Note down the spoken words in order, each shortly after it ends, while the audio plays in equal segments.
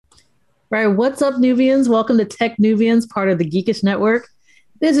Right. What's up, Nubians? Welcome to techn00bians, part of the Geekish Network.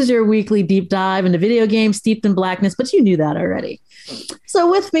 This is your weekly deep dive into video games steeped in blackness, but you knew that already. So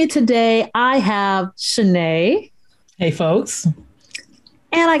with me today, I have Shanae. Hey, folks.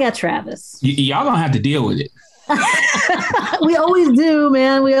 And I got Travis. Y'all gonna have to deal with it. We always do,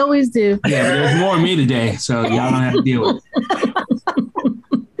 man. We always do. Yeah, but there's more of me today, so y'all don't have to deal with it.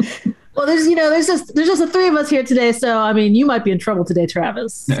 Well, there's just the three of us here today, so I mean, you might be in trouble today,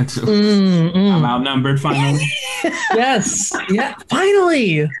 Travis. I'm outnumbered finally. Yes, yeah,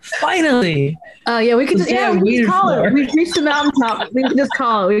 finally. Yeah, we can just call it. We've reached the mountaintop. We can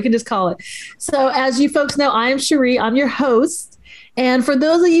just call it. So, as you folks know, I am Cherie. I'm your host. And for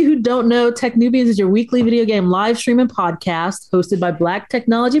those of you who don't know, techn00bians is your weekly video game live stream and podcast hosted by Black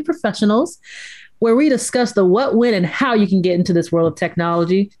technology professionals, where we discuss the what, when, and how you can get into this world of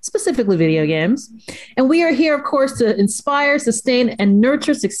technology, specifically video games. And we are here, of course, to inspire, sustain, and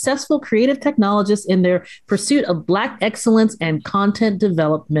nurture successful creative technologists in their pursuit of Black excellence and content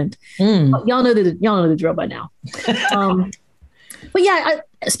development. Y'all know the drill by now. But yeah,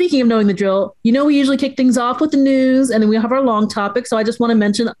 speaking of knowing the drill, we usually kick things off with the news, and then we have our long topic. So I just want to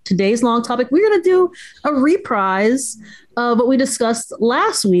mention today's long topic. We're going to do a reprise of what we discussed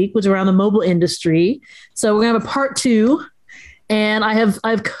last week, which was around the mobile industry. So we're going to have a part 2, and I have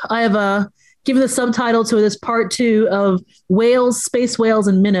given the subtitle to this part 2 of whales, space whales,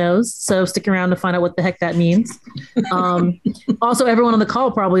 and minnows. So stick around to find out what the heck that means. Also, everyone on the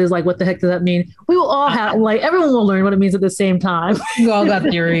call probably is like, what the heck does that mean? We will all have, everyone will learn what it means at the same time. We all got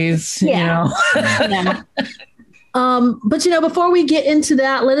theories, Yeah. But before we get into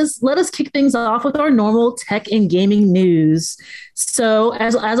that, let us kick things off with our normal tech and gaming news. So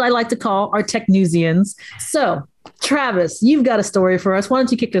as I like to call our techn00bians. So Travis, you've got a story for us. Why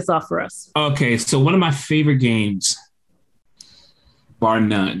don't you kick this off for us? Okay, so one of my favorite games, bar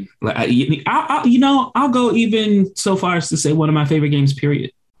none. I'll go even so far as to say one of my favorite games,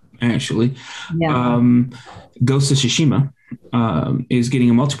 period. Actually, Ghost of Tsushima is getting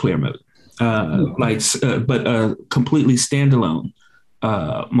a multiplayer mode, but a completely standalone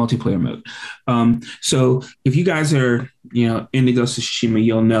multiplayer mode. So if you guys are into Ghost of Tsushima,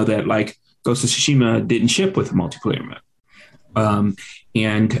 you'll know that Ghost of Tsushima didn't ship with a multiplayer mode.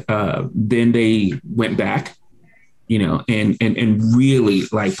 And then they went back, and really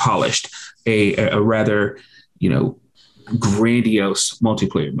polished a rather, grandiose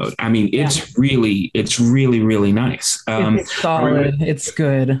multiplayer mode. I mean, it's really, really nice. It's solid. It's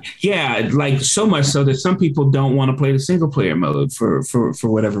good. Yeah. So much so that some people don't want to play the single player mode for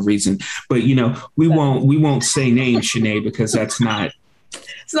whatever reason, but we won't say names, Shanae, because that's not,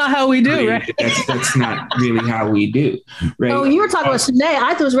 it's not how we do, right? That's not really how we do, right? Oh, you were talking about Shanae.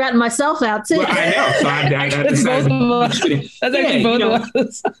 I was ratting myself out too. Well, I know. So I decided that's actually both of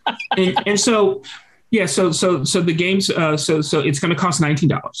us. and so, yeah. So the games. So it's going to cost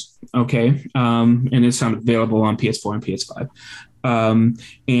 $19. Okay, and it's available on PS4 and PS5.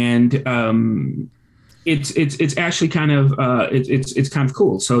 It's actually kind of it's kind of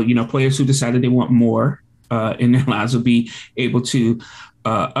cool. So players who decided they want more in their lives will be able to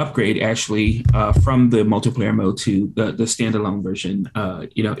upgrade actually from the multiplayer mode to the standalone version,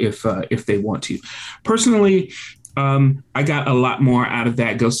 if they want to. Personally, I got a lot more out of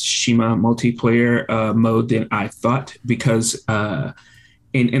that Ghost of Tsushima multiplayer mode than I thought, because and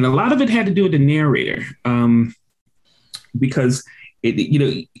a lot of it had to do with the narrator, because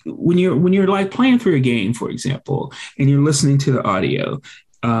when you're playing through a game, for example, and you're listening to the audio,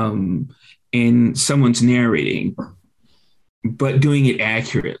 and someone's narrating, but doing it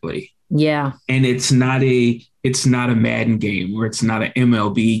accurately. Yeah. And it's not a Madden game, or it's not an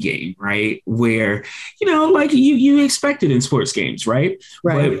MLB game, right? Where, you expect it in sports games, right?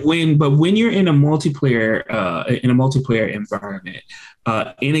 Right. But when you're in a multiplayer environment,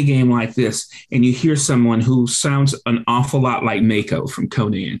 in a game like this, and you hear someone who sounds an awful lot like Mako from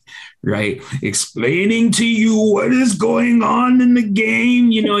Conan, right? Explaining to you what is going on in the game,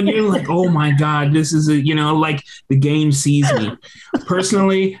 and you're like, oh my God, this is the game sees me.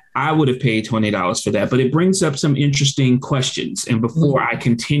 Personally, I would have paid $20 for that, but it brings up some interesting questions. And before I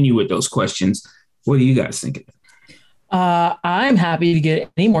continue with those questions, what do you guys think? I'm happy to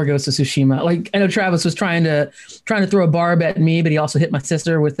get any more Ghost of Tsushima. I know Travis was trying to throw a barb at me, but he also hit my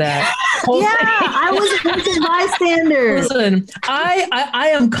sister with that. I was a innocent bystander. Listen,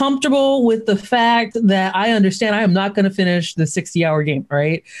 I am comfortable with the fact that I understand I am not going to finish the 60-hour game,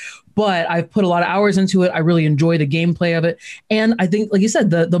 right? but I've put a lot of hours into it. I really enjoy the gameplay of it. And I think, like you said,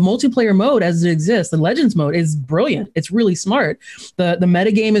 the multiplayer mode as it exists, the Legends mode is brilliant. It's really smart. The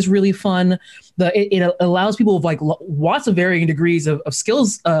meta game is really fun. It allows people with like lots of varying degrees of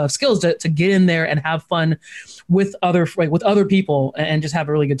skills to get in there and have fun with other people and just have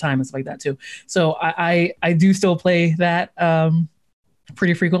a really good time and stuff like that too. So I do still play that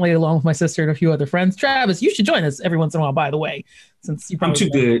pretty frequently along with my sister and a few other friends. Travis, you should join us every once in a while, by the way, since you probably I'm too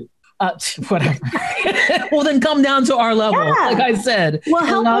good. Whatever. Well, then come down to our level. Yeah. Like I said, well,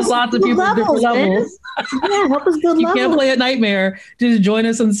 help us lots of people different levels. Yeah, help us build levels. You can't play at Nightmare. Just join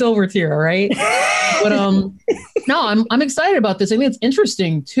us on Silver Tier, right? But no, I'm excited about this. I think it's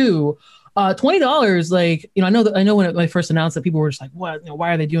interesting too. $20, like, you know, I know when I first announced that people were just like, what? You know,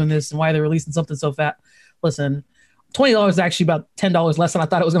 why are they doing this and why are they releasing something so fat? Listen, $20 is actually about $10 less than I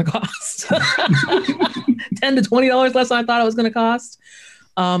thought it was going to cost. $10 to $20 less than I thought it was going to cost.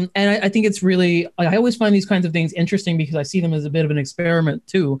 And I think it's really, I always find these kinds of things interesting because I see them as a bit of an experiment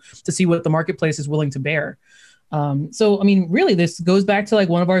too, to see what the marketplace is willing to bear. So, I mean, really, this goes back to like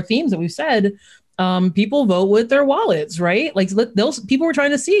one of our themes that we've said, people vote with their wallets, right? Like those people were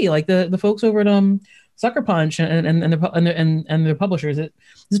trying to see, like the folks over at Sucker Punch and their publishers. Is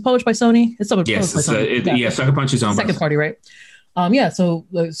this published by Sony? It's published by Sony. Yeah, Sucker Punch is owned second party, right? So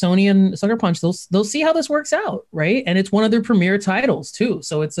Sony and Sucker Punch, they'll see how this works out, right? And it's one of their premier titles too.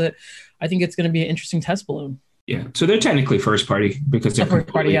 So I think it's going to be an interesting test balloon. Yeah. So they're technically first party because they're first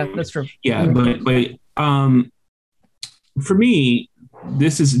party. Yeah, that's true. Yeah, but for me,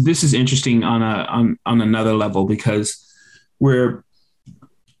 this is interesting on another level because we're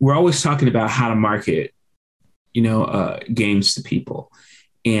always talking about how to market, games to people,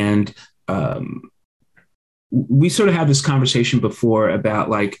 and we sort of had this conversation before about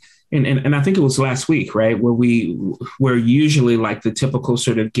like, and I think it was last week, right? Where usually like the typical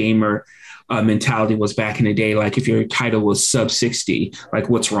sort of gamer mentality was back in the day, like if your title was sub 60, like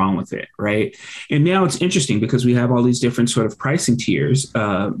what's wrong with it, right? And now it's interesting because we have all these different sort of pricing tiers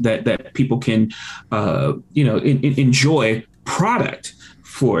that people can, enjoy product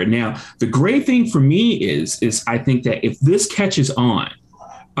for. Now, the great thing for me is I think that if this catches on,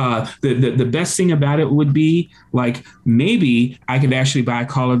 the best thing about it would be like maybe I could actually buy a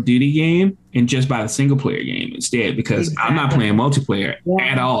Call of Duty game and just buy a single player game instead because I'm not playing multiplayer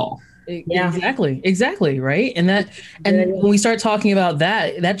at all. Yeah, exactly. Right. And when we start talking about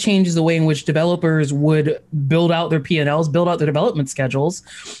that changes the way in which developers would build out their P&Ls, build out their development schedules,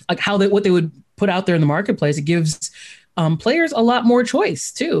 like what they would put out there in the marketplace. It gives players a lot more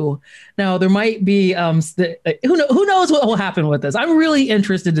choice too. Now there might be who knows what will happen with this. I'm really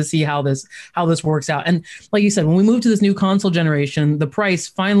interested to see how this works out. And like you said, when we move to this new console generation, the price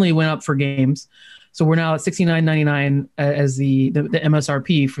finally went up for games. So we're now at $69.99 as the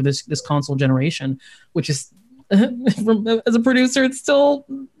MSRP for this console generation, which is as a producer, it still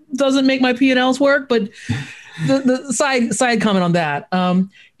doesn't make my P&Ls work, but the side comment on that,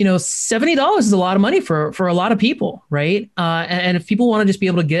 $70 is a lot of money for a lot of people, right? And if people want to just be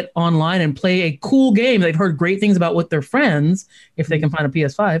able to get online and play a cool game, they've heard great things about with their friends, if they can find a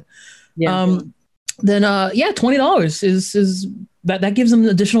PS5, then $20 is that gives them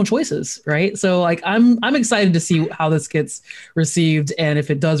additional choices, right? So like I'm excited to see how this gets received and if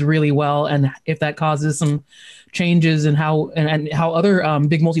it does really well and if that causes some changes in how other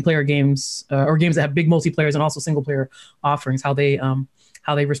big multiplayer games or games that have big multiplayers and also single player offerings, how they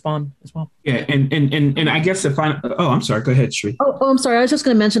respond as well. Yeah, and I guess the final. Oh, I'm sorry. Go ahead, Sri. Oh, I'm sorry. I was just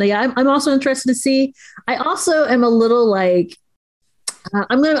going to mention. Yeah, I'm also interested to see. I also am a little like. I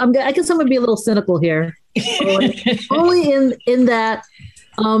guess I'm going to be a little cynical here, only in that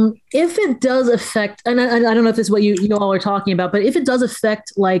if it does affect, and I don't know if this is what you all are talking about, but if it does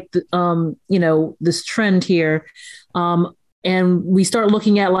affect like this trend here, and we start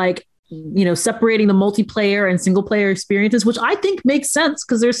looking at like separating the multiplayer and single player experiences, which I think makes sense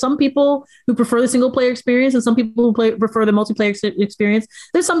because there's some people who prefer the single player experience and some people who prefer the multiplayer experience.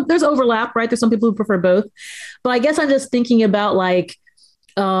 There's overlap, right? There's some people who prefer both, but I guess I'm just thinking about like.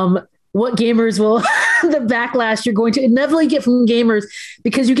 What gamers will the backlash you're going to inevitably get from gamers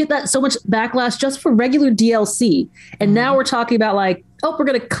because you get that so much backlash just for regular DLC. And now we're talking about like, we're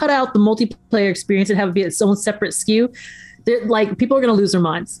going to cut out the multiplayer experience and have it be its own separate SKU. They're like, people are going to lose their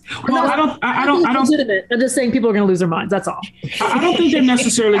minds. Well, I don't. I'm just saying people are going to lose their minds. That's all. I don't think they're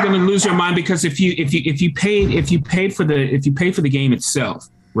necessarily going to lose their mind because if you paid for the game itself,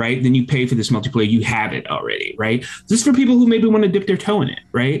 right, then you pay for this multiplayer, you have it already, right? This is for people who maybe want to dip their toe in it,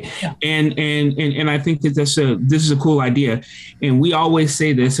 right? Yeah. And I think that this is a cool idea, and we always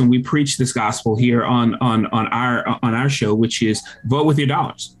say this and we preach this gospel here on our show, which is vote with your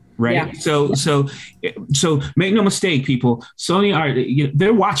dollars, right? Yeah. So make no mistake, people. Sony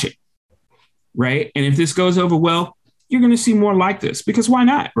they're watching, right? And if this goes over well, you're going to see more like this, because why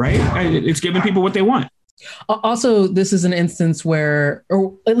not, right? It's giving people what they want. Also, this is an instance where,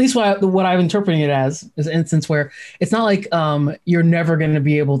 or at least what I'm interpreting it as, is an instance where it's not like you're never going to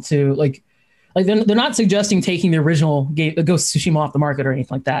be able to like they're not suggesting taking the original game, Ghost of Tsushima, off the market or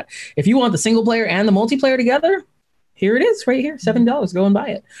anything like that. If you want the single player and the multiplayer together, here it is, right here, $7. Go and buy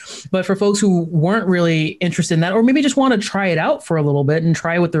it. But for folks who weren't really interested in that, or maybe just want to try it out for a little bit and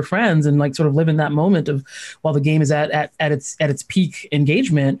try it with their friends and like sort of live in that moment of while the game is at its peak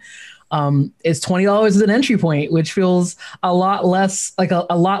engagement. Is $20 as an entry point, which feels a lot less like a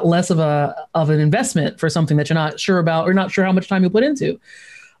lot less of an investment for something that you're not sure about or not sure how much time you put into.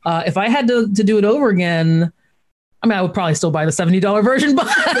 If I had to do it over again, I mean, I would probably still buy the $70 version, but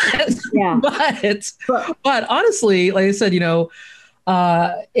yeah. but honestly, like I said,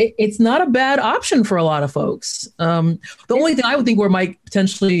 it's not a bad option for a lot of folks. The only thing I would think where might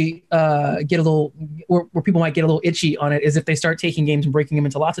potentially get a little, where people might get a little itchy on it is if they start taking games and breaking them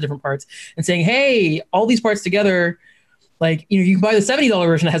into lots of different parts and saying, hey, all these parts together, like, you can buy the $70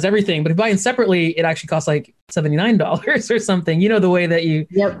 version that has everything, but if you buy them separately, it actually costs like $79 or something. The way that you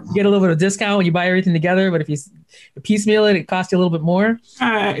get a little bit of discount when you buy everything together, but if you piecemeal it, it costs you a little bit more.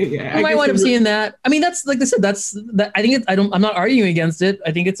 You might wind up seeing that. I mean, that's like I said, I think I'm not arguing against it.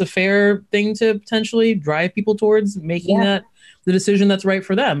 I think it's a fair thing to potentially drive people towards making that the decision that's right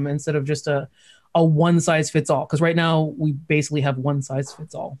for them instead of just a one size fits all. Because right now we basically have one size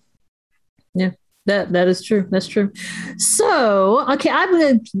fits all. Yeah. That is true. That's true. So, okay, I'm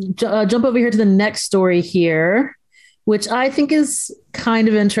going to jump over here to the next story here, which I think is kind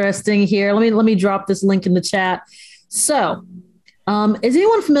of interesting here. Let me drop this link in the chat. So, is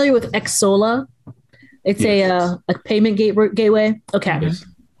anyone familiar with Xsolla? It's a payment gateway. Okay. Yes.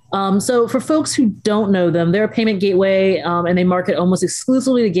 So for folks who don't know them, they're a payment gateway, and they market almost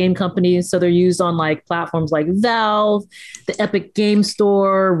exclusively to game companies. So they're used on like platforms like Valve, the Epic Game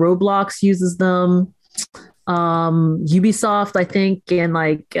Store, Roblox uses them, Ubisoft, I think, and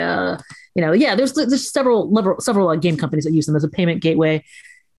like there's several game companies that use them as a payment gateway.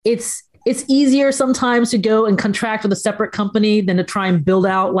 It's easier sometimes to go and contract with a separate company than to try and build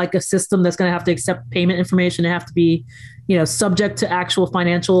out like a system that's going to have to accept payment information and have to be, subject to actual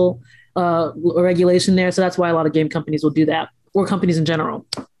financial regulation there. So that's why a lot of game companies will do that, or companies in general.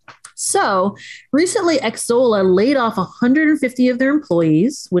 So recently, Xsolla laid off 150 of their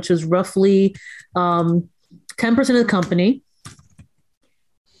employees, which is roughly 10% of the company.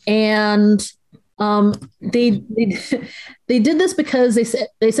 And they did this because they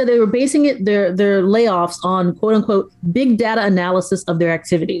said they were basing their layoffs on quote unquote big data analysis of their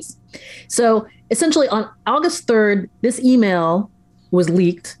activities. So essentially on August 3rd, this email was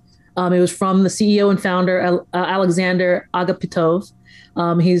leaked. It was from the CEO and founder Alexander Agapitov.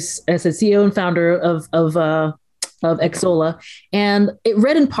 He's as a CEO and founder of Xsolla, and it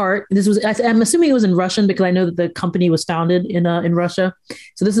read in part. I'm assuming it was in Russian because I know that the company was founded in Russia.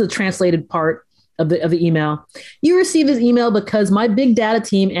 So this is a translated part of the email. You received this email because my big data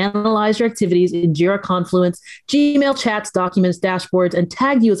team analyzed your activities in Jira, Confluence, Gmail, chats, documents, dashboards, and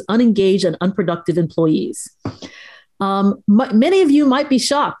tagged you as unengaged and unproductive employees. Many of you might be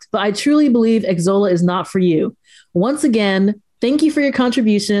shocked, but I truly believe Xsolla is not for you. Once again, thank you for your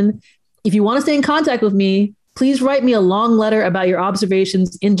contribution. If you want to stay in contact with me, please write me a long letter about your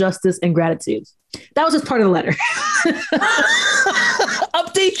observations, injustice, and gratitude. That was just part of the letter.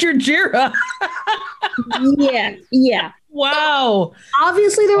 Update your Jira. Yeah. Wow.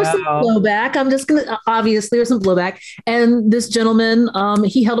 Obviously, there was some blowback. Obviously, there was some blowback. And this gentleman,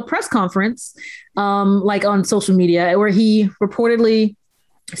 he held a press conference, like on social media, where he reportedly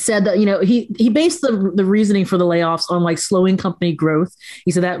said that, he based the reasoning for the layoffs on like slowing company growth.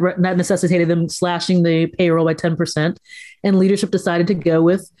 He said that necessitated them slashing the payroll by 10%, and leadership decided to go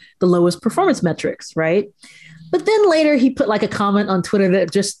with the lowest performance metrics, right? But then later he put like a comment on Twitter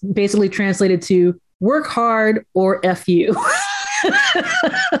that just basically translated to work hard or F you.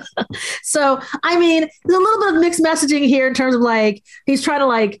 So, I mean, there's a little bit of mixed messaging here in terms of like, he's trying to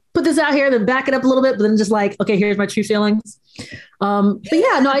like put this out here, then back it up a little bit, but then just like, okay, here's my true feelings. But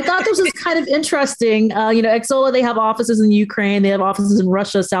yeah, no, I thought this was kind of interesting. Xsolla, they have offices in Ukraine. They have offices in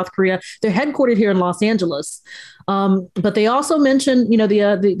Russia, South Korea. They're headquartered here in Los Angeles. But they also mentioned, the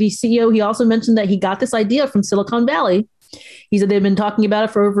CEO, he also mentioned that he got this idea from Silicon Valley. He said they've been talking about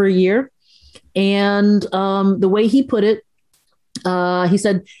it for over a year. And the way he put it, he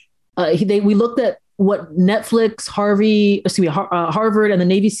said we looked at what Netflix, Harvard, and the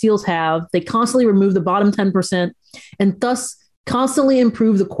Navy SEALs have. They constantly remove the bottom 10%, and thus constantly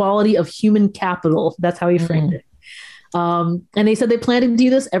improve the quality of human capital. That's how he framed it. And they said they plan to do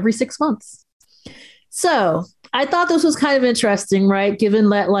this every 6 months. So I thought this was kind of interesting, right? Given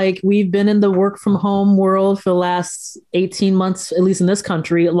that like we've been in the work from home world for the last 18 months, at least in this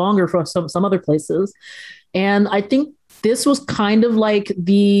country, longer for some other places. And I think this was kind of like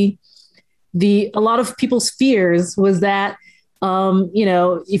a lot of people's fears was that,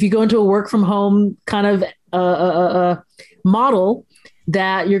 if you go into a work from home kind of model,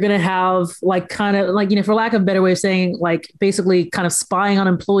 that you're going to have like kind of like, for lack of a better way of saying, like basically kind of spying on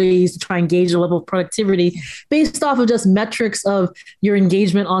employees to try and gauge the level of productivity based off of just metrics of your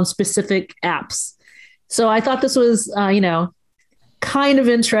engagement on specific apps. So I thought this was, kind of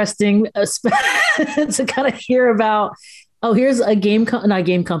interesting to kind of hear about, oh, here's a not a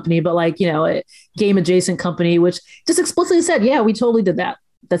game company, but like, a game adjacent company, which just explicitly said, yeah, we totally did that.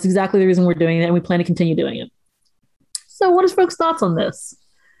 That's exactly the reason we're doing it. And we plan to continue doing it. So what is folks' thoughts on this?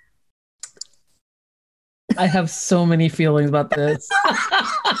 I have so many feelings about this.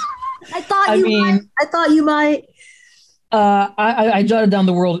 I thought you might. I jotted down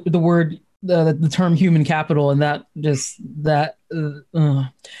the term human capital, and remember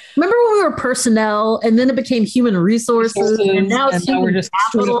when we were personnel and then it became human resources and now it's human we're just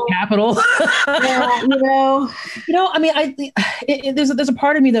capital. Yeah, I mean, there's a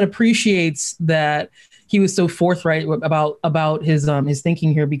part of me that appreciates that he was so forthright about his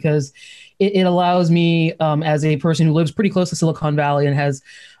thinking here, because it allows me, as a person who lives pretty close to Silicon Valley and has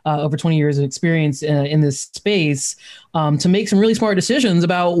over 20 years of experience in this space, to make some really smart decisions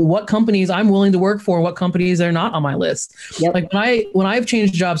about what companies I'm willing to work for and what companies are not on my list. Yep. Like when I've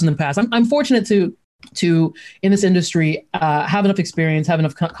changed jobs in the past, I'm fortunate to in this industry have enough experience, have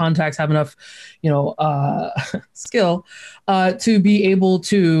enough contacts, have enough skill to be able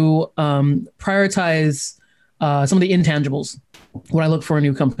to prioritize some of the intangibles when I look for a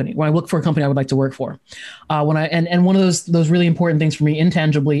new company, when I look for a company I would like to work for. One of those really important things for me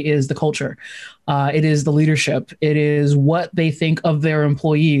intangibly is the culture. It is the leadership. It is what they think of their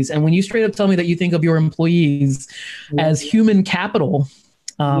employees. And when you straight up tell me that you think of your employees as human capital,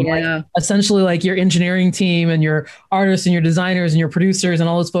 like essentially like your engineering team and your artists and your designers and your producers and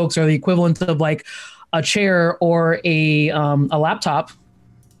all those folks are the equivalent of like a chair or a laptop.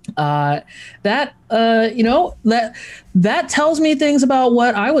 That tells me things about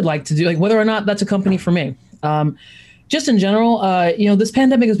what I would like to do, like whether or not that's a company for me. Just in general, this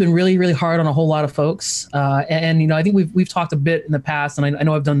pandemic has been really, really hard on a whole lot of folks. And I think we've talked a bit in the past, and I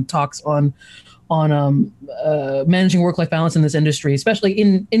know I've done talks on managing work-life balance in this industry, especially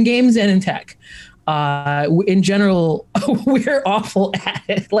in games and in tech. In general, we're awful at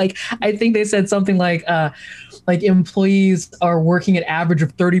it. Like, I think they said something like employees are working an average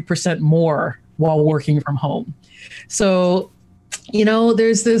of 30% more while working from home. So,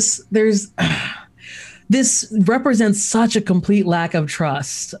 this represents such a complete lack of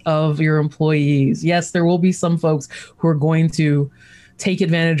trust of your employees. Yes, there will be some folks who are going to take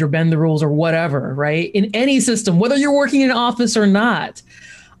advantage or bend the rules or whatever, right? In any system, whether you're working in an office or not.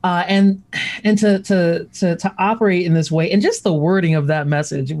 And to operate in this way, and just the wording of that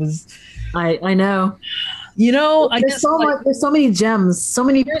message, it was. I know. There's so many gems, so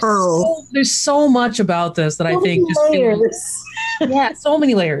many pearls. There's so much about this that I think just so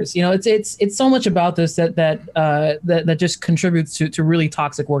many layers. It's so much about this that just contributes to really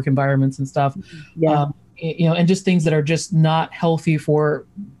toxic work environments and stuff. Yeah. And just things that are just not healthy for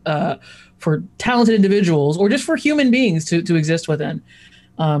talented individuals or just for human beings to exist within.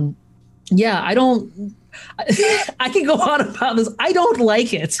 I can go on about this. I don't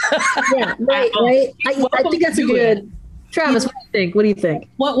like it. Yeah, right. I think that's a good. Travis, what do you think?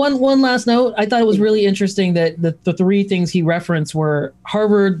 One last note. I thought it was really interesting that the three things he referenced were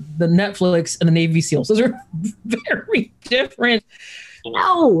Harvard, the Netflix, and the Navy SEALs. Those are very different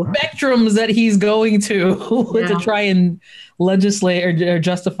spectrums that he's going to try and legislate or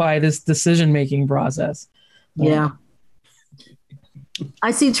justify this decision-making process. Yeah.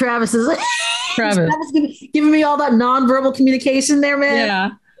 I see Travis giving me all that nonverbal communication there, man. Yeah.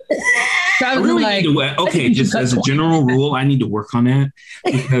 Travis just as a general rule, I need to work on that,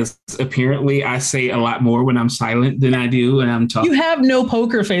 because apparently I say a lot more when I'm silent than I do when I'm talking. You have no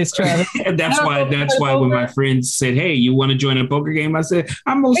poker face, Travis. That's why when my friends said, "Hey, you want to join a poker game?" I said,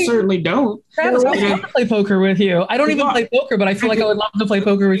 "I most certainly don't." Travis, I want to play poker with you. I don't even play poker, but I feel like I would love to play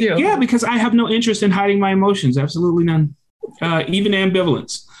poker with you. Yeah, because I have no interest in hiding my emotions. Absolutely none. Even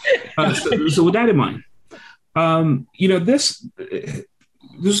ambivalence. So with that in mind, this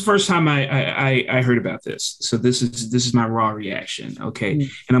is the first time I heard about this. So this is my raw reaction. Okay. And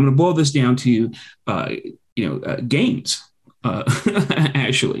I'm going to boil this down to, games.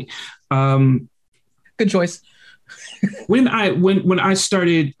 actually. Good choice. when I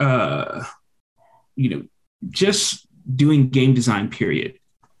started, just doing game design, period,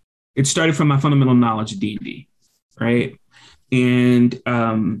 it started from my fundamental knowledge of D&D, right? And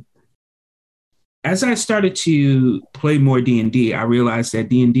as I started to play more D&D, I realized that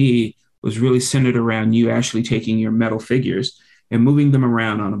D&D was really centered around you actually taking your metal figures and moving them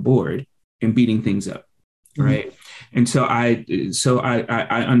around on a board and beating things up, right? Mm-hmm. And so I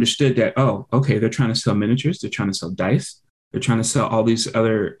understood that, oh, okay, they're trying to sell miniatures, they're trying to sell dice, they're trying to sell all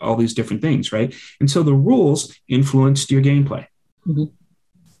these different things, right? And so the rules influenced your gameplay, mm-hmm.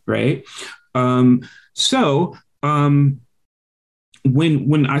 right?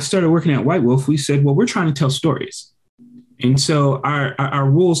 When I started working at White Wolf, we said, well, we're trying to tell stories. And so our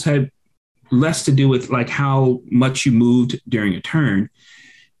rules had less to do with like how much you moved during a turn.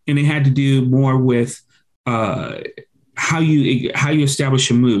 And it had to do more with how you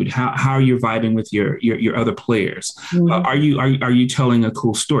establish a mood, how you're vibing with your other players. Mm-hmm. Are you telling a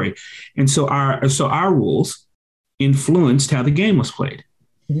cool story? And so our rules influenced how the game was played.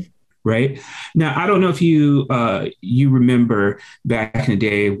 Mm-hmm. Right now, I don't know if you remember back in the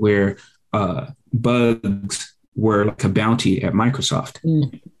day where bugs were like a bounty at Microsoft,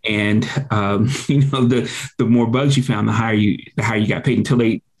 and the more bugs you found, the higher you got paid, until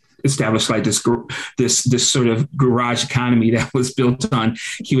they established like this sort of garage economy that was built on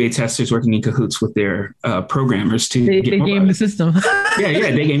QA testers working in cahoots with their programmers to they game the system.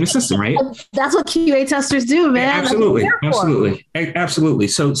 yeah, they game the system, right? That's what QA testers do, man. Yeah, absolutely.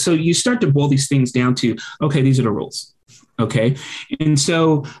 So you start to boil these things down to, okay, these are the rules, okay, and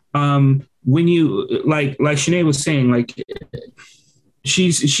so when you like Sinead was saying, like, she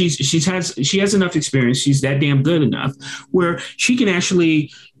has enough experience, she's that damn good enough where she can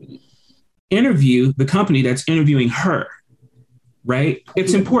actually interview the company that's interviewing her, right?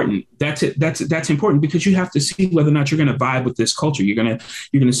 It's important. That's important, because you have to see whether or not you're going to vibe with this culture. You're going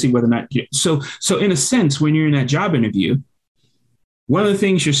to see whether or not so in a sense, when you're in that job interview, one of the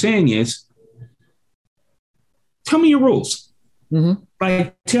things you're saying is, tell me your rules. Mm-hmm.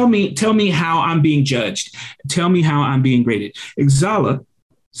 Like, tell me how I'm being judged. Tell me how I'm being graded. Exala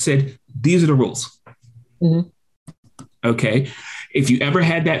said, these are the rules. Mm-hmm. Okay. If you ever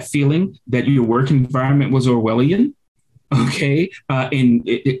had that feeling that your work environment was Orwellian, okay, are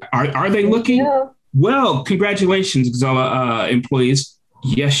they looking? Yeah. Well, congratulations, Exala employees.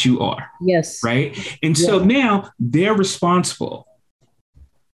 Yes, you are. Yes. Right. And so now they're responsible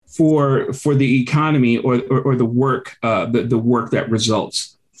for the economy or the work, the work that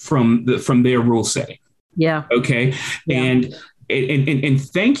results from their rule setting. Yeah. Okay. Yeah. And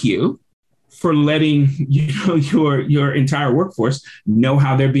thank you for letting your entire workforce know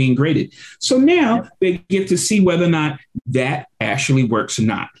how they're being graded. So now they get to see whether or not that actually works or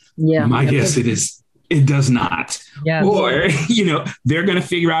not. Yeah. My guess it does not. Yeah. Or they're going to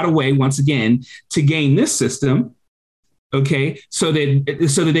figure out a way once again to game this system. Okay, so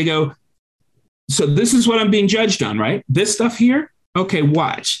that they go, so this is what I'm being judged on, right? This stuff here. Okay,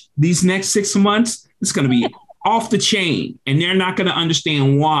 watch these next 6 months. It's going to be off the chain, and they're not going to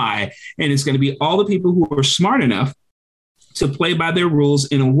understand why. And it's going to be all the people who are smart enough to play by their rules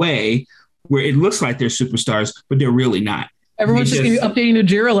in a way where it looks like they're superstars, but they're really not. Everyone's just going to be updating to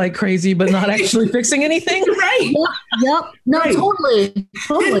Jira like crazy, but not actually fixing anything. Right. Yep. No, right.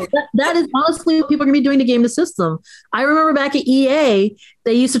 Totally. That is honestly what people are going to be doing to game the system. I remember back at EA,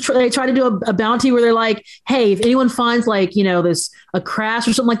 they used to they try to do a bounty where they're like, hey, if anyone finds like, this a crash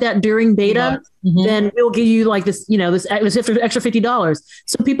or something like that during beta, then we'll give you like this, this extra $50.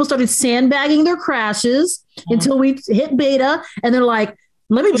 So people started sandbagging their crashes until we hit beta, and they're like,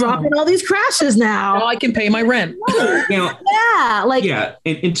 let me drop in all these crashes now. Now I can pay my rent.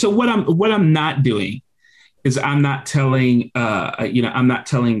 And so what I'm not doing is I'm not telling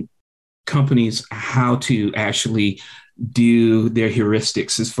companies how to actually do their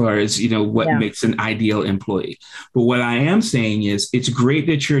heuristics as far as what makes an ideal employee. But what I am saying is, it's great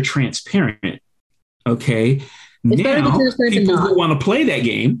that you're transparent. Okay, it's now people who want to play that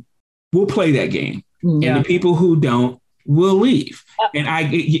game will play that game, and the people who don't will leave.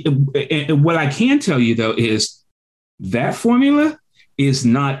 And what I can tell you though is that formula is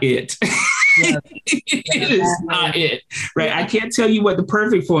not it. It is not it, right? I can't tell you what the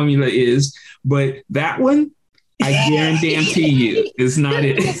perfect formula is, but that one, I guarantee you, is not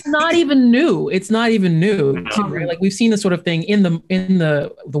it. It's not even new. Right? Like, we've seen this sort of thing in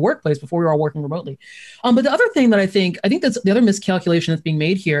the workplace before we were all working remotely. But the other thing that I think that's the other miscalculation that's being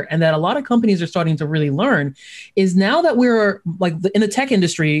made here, and that a lot of companies are starting to really learn, is now that we're like in the tech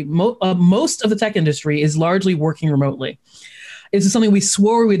industry, most of the tech industry is largely working remotely. This is something we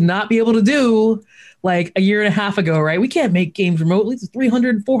swore we'd not be able to do like a year and a half ago, right? We can't make games remotely. It's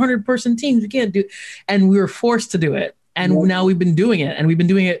 300, 400 person teams. We can't do, and we were forced to do it. And now we've been doing it, and we've been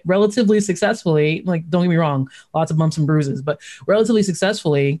doing it relatively successfully. Like, don't get me wrong, lots of bumps and bruises, but relatively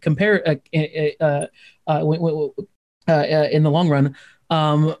successfully in the long run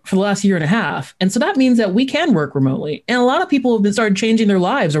for the last year and a half. And so that means that we can work remotely. And a lot of people have started changing their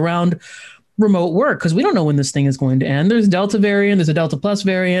lives around remote work because we don't know when this thing is going to end. There's Delta variant, there's a Delta Plus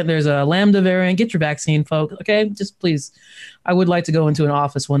variant, there's a Lambda variant. Get your vaccine, folks. Okay, just please. I would like to go into an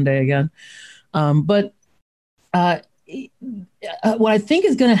office one day again. But what I think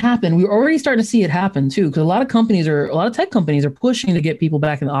is going to happen, we're already starting to see it happen too, because a lot of tech companies are pushing to get people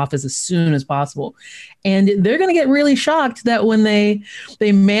back in the office as soon as possible. And they're going to get really shocked that when they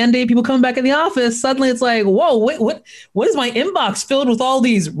mandate people coming back in the office, suddenly it's like, whoa, what is my inbox filled with all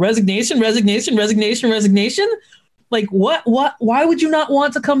these resignation? Like why would you not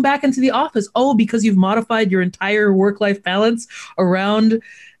want to come back into the office? Oh, because you've modified your entire work-life balance around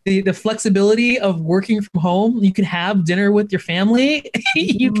the flexibility of working from home. You can have dinner with your family.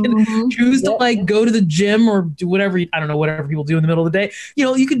 You can choose to like go to the gym or do whatever, I don't know, whatever people do in the middle of the day.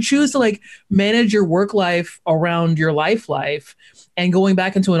 You can choose to like manage your work life around your life, and going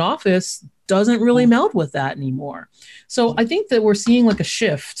back into an office doesn't really meld with that anymore. So I think that we're seeing like a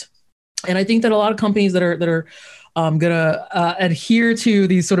shift. And I think that a lot of companies that are going to adhere to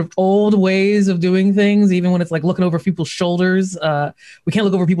these sort of old ways of doing things, even when it's like looking over people's shoulders. We can't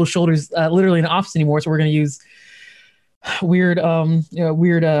look over people's shoulders literally in the office anymore. So we're going to use weird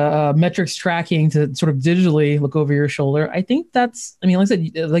metrics tracking to sort of digitally look over your shoulder. I think that's, like I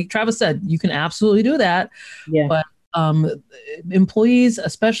said, like Travis said, you can absolutely do that. Yeah. But employees,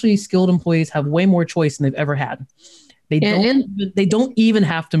 especially skilled employees, have way more choice than they've ever had. They don't even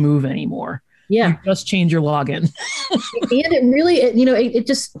have to move anymore. Yeah. You just change your login. And it really, it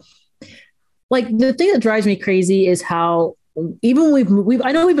just, like, the thing that drives me crazy is how even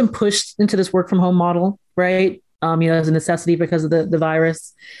I know we've been pushed into this work from home model, right? As a necessity because of the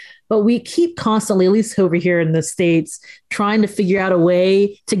virus, but we keep constantly, at least over here in the States, trying to figure out a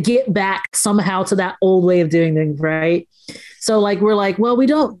way to get back somehow to that old way of doing things, right? So like, we're like, well, we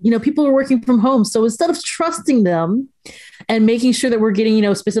don't, people are working from home. So instead of trusting them and making sure that we're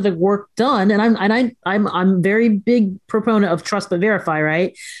getting, specific work done, and I'm very big proponent of trust but verify,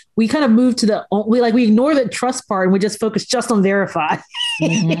 right? We kind of move to we ignore the trust part and we just focus just on verify,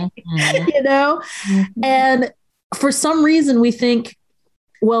 And for some reason we think,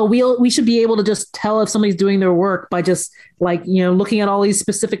 well, we should be able to just tell if somebody's doing their work by just looking at all these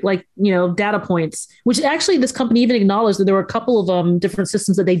specific data points, which actually this company even acknowledged that there were a couple of different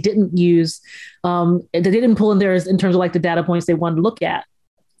systems that they didn't use, that they didn't pull in there in terms of like the data points they wanted to look at.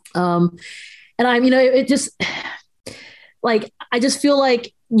 And it just I just feel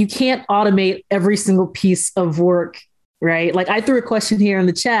like you can't automate every single piece of work. Right. Like I threw a question here in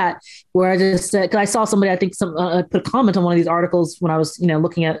the chat where I just said, cause I saw somebody, I think put a comment on one of these articles when I was,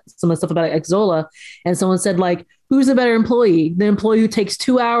 looking at some of the stuff about Xzola, and someone said like, who's a better employee? The employee who takes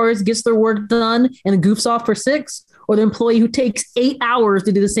 2 hours, gets their work done and goofs off for 6, or the employee who takes 8 hours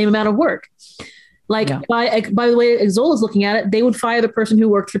to do the same amount of work? By the way, Xzola is looking at it, they would fire the person who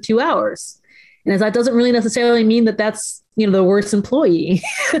worked for 2 hours. And that doesn't really necessarily mean that that's, the worst employee.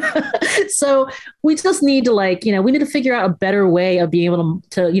 So we just need to we need to figure out a better way of being able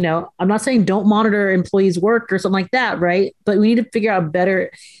to, I'm not saying don't monitor employees' work or something like that. Right. But we need to figure out a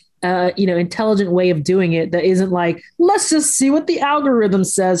better, intelligent way of doing it that isn't like, let's just see what the algorithm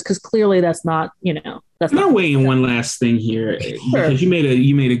says. Cause clearly that's not, that's not. I'll weigh in one last thing here, because you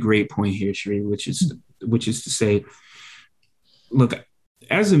made a great point here, Sheree, which is to say, look,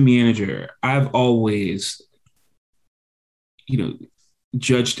 as a manager, I've always,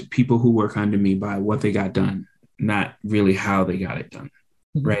 judged people who work under me by what they got done, not really how they got it done.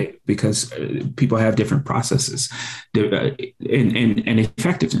 Mm-hmm. Right. Because people have different processes and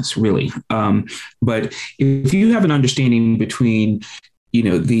effectiveness, really. But if you have an understanding between,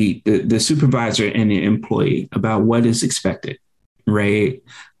 the supervisor and the employee about what is expected, right?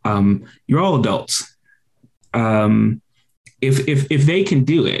 You're all adults. If they can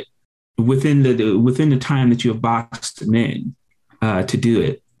do it within the time that you have boxed them in to do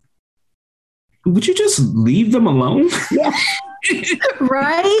it, would you just leave them alone? Yeah.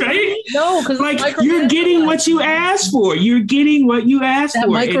 Right? Right? No, because like you're getting what you asked for. You're getting what you asked that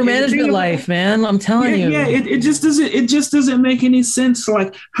for. Micromanagement life, man. I'm telling you. Yeah, it just doesn't make any sense.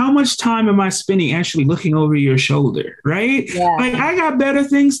 Like, how much time am I spending actually looking over your shoulder? Right? Yeah. Like, I got better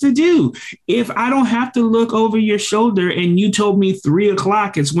things to do. If I don't have to look over your shoulder and you told me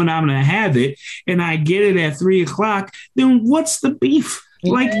 3:00 is when I'm gonna have it, and I get it at 3:00, then what's the beef?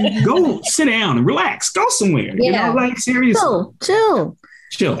 Like, go sit down and relax. Go somewhere. Yeah. You know, like, seriously. Chill.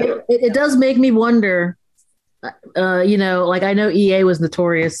 It does make me wonder, like, I know EA was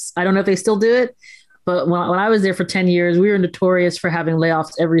notorious. I don't know if they still do it, but when I was there for 10 years, we were notorious for having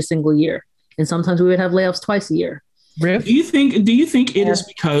layoffs every single year. And sometimes we would have layoffs twice a year. Riff? Do you think it is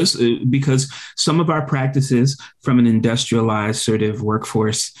because some of our practices from an industrialized sort of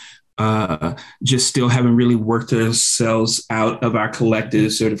workforce just still haven't really worked ourselves out of our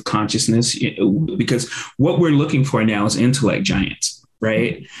collective sort of consciousness? Because what we're looking for now is intellect giants,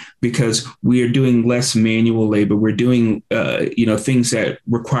 right? Because we are doing less manual labor. We're doing, things that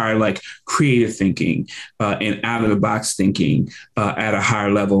require like creative thinking and out of the box thinking at a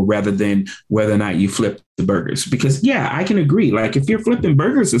higher level, rather than whether or not you flip the burgers. Because I can agree. Like, if you're flipping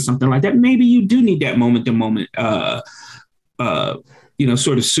burgers or something like that, maybe you do need that moment to moment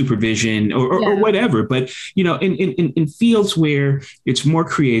sort of supervision or whatever. But, in fields where it's more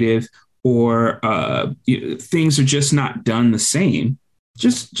creative or things are just not done the same,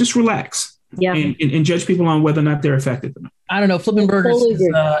 just relax and judge people on whether or not they're effective or not. I don't know. Flipping burgers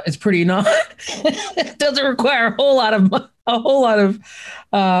is pretty not. It doesn't require a whole lot of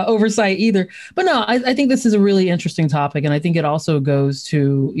oversight either. But no, I think this is a really interesting topic, and I think it also goes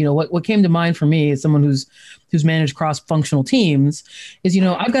to what came to mind for me as someone who's managed cross-functional teams is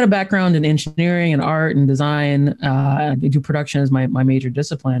I've got a background in engineering and art and design. I do production as my major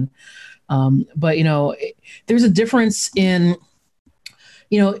discipline, but there's a difference in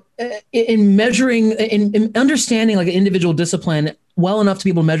in measuring, in understanding like an individual discipline well enough to be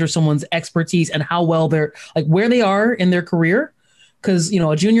able to measure someone's expertise and how well they're like where they are in their career. Because,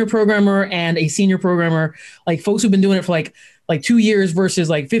 a junior programmer and a senior programmer, like folks who've been doing it for like 2 years versus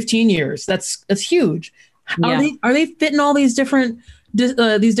like 15 years, that's huge. Yeah. Are they fitting all these different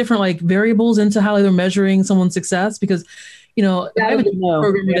like variables into how they're measuring someone's success? Because, if I have a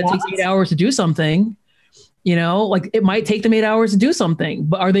programmer that takes 8 hours to do something, like it might take them 8 hours to do something,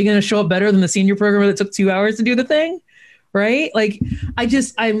 but are they going to show up better than the senior programmer that took 2 hours to do the thing? Right. Like, I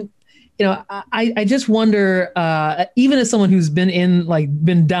just wonder, even as someone who's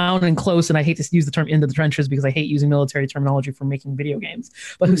been down and close, and I hate to use the term into the trenches because I hate using military terminology for making video games,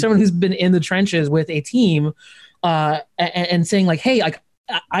 but who's someone who's been in the trenches with a team, and saying like, hey,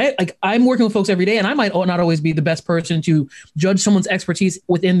 I'm working with folks every day, and I might not always be the best person to judge someone's expertise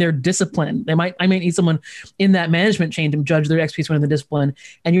within their discipline. I might need someone in that management chain to judge their expertise within the discipline.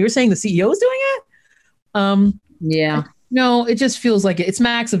 And you're saying the CEO is doing it? Yeah. No, it just feels like it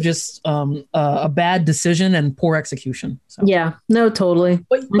smacks of just a bad decision and poor execution. So. Yeah, no, totally.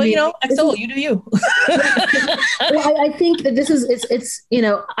 But Axel, you do you. I think that it's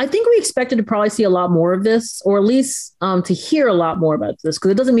I think we expected to probably see a lot more of this, or at least to hear a lot more about this,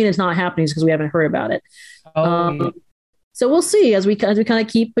 because it doesn't mean it's not happening just because we haven't heard about it. So we'll see as we kind of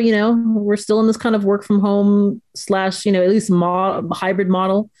keep, we're still in this kind of work from home / at least hybrid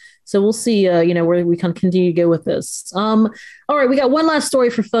model. So we'll see, where we can continue to go with this. All right, we got one last story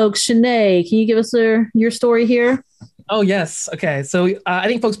for folks. Shanae, can you give us your story here? Oh, yes. Okay. So I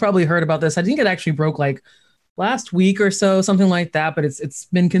think folks probably heard about this. I think it actually broke like last week or so, something like that. But it's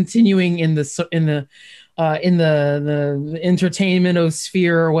been continuing in the entertainment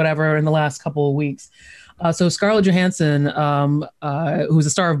sphere or whatever in the last couple of weeks. So Scarlett Johansson, who's the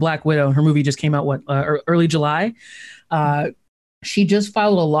star of Black Widow, her movie just came out early July. She just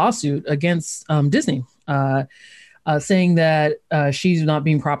filed a lawsuit against Disney, saying that she's not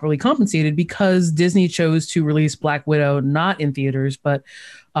being properly compensated because Disney chose to release Black Widow not in theaters, but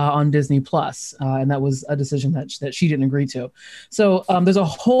on Disney Plus. And that was a decision that she didn't agree to. So there's a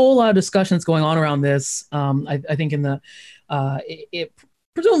whole lot of discussions going on around this. I think in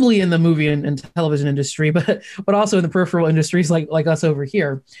presumably in the movie and television industry, but also in the peripheral industries like us over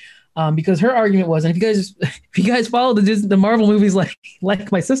here. Because her argument was, and if you guys follow the Marvel movies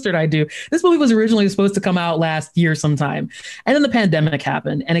like my sister and I do, this movie was originally supposed to come out last year sometime, and then the pandemic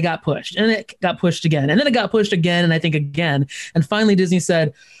happened, and it got pushed, and it got pushed again, and then it got pushed again, and I think again, and finally Disney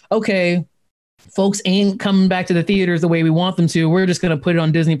said, okay, folks ain't coming back to the theaters the way we want them to. We're just going to put it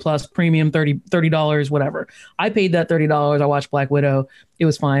on Disney Plus premium, $30, whatever. I paid that $30. I watched Black Widow. It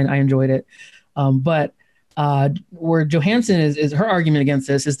was fine. I enjoyed it, but. Where Johansson is her argument against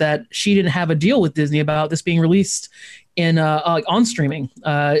this is that she didn't have a deal with Disney about this being released like on streaming,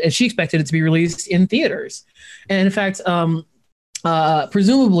 and she expected it to be released in theaters. And in fact,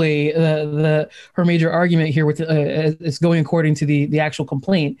 presumably, her major argument here with is going according to the actual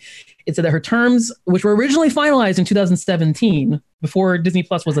complaint. It said that her terms, which were originally finalized in 2017, before Disney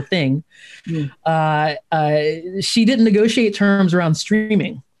Plus was a thing, she didn't negotiate terms around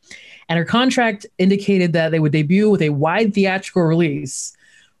streaming, and her contract indicated that they would debut with a wide theatrical release,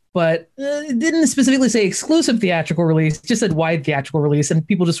 but it didn't specifically say exclusive theatrical release, just said wide theatrical release, and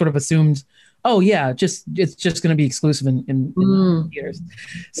people just sort of assumed, oh yeah, it's just going to be exclusive in theaters.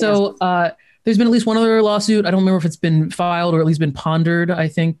 So there's been at least one other lawsuit. I don't remember if it's been filed or at least been pondered, I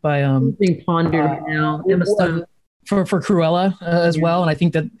think, by being pondered right now. Emma Stone. For Cruella as well. And I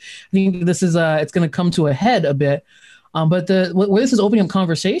think this is it's going to come to a head a bit. But where this is opening up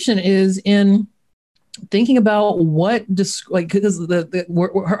conversation is in thinking about because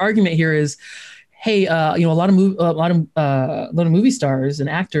her argument here is, hey, a lot of movie stars and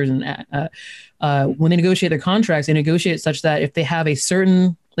actors and when they negotiate their contracts, they negotiate such that if they have a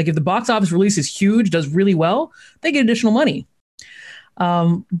certain, like if the box office release is huge, does really well, they get additional money.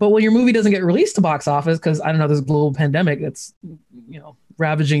 But when your movie doesn't get released to box office, because I don't know, there's a global pandemic that's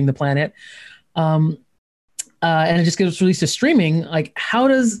ravaging the planet, and it just gets released to streaming, like what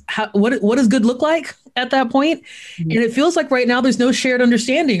does good look like at that point? Mm-hmm. And it feels like right now there's no shared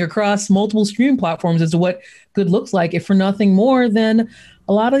understanding across multiple streaming platforms as to what good looks like, if for nothing more than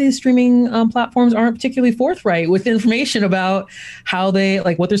a lot of these streaming platforms aren't particularly forthright with information about how they,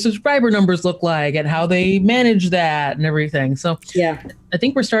 like, what their subscriber numbers look like and how they manage that and everything. So yeah, I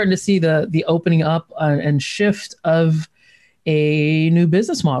think we're starting to see the opening up and shift of a new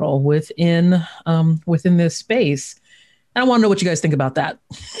business model within this space. And I want to know what you guys think about that.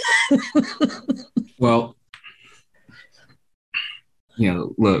 Well,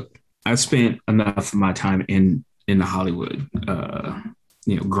 look, I spent enough of my time in the Hollywood,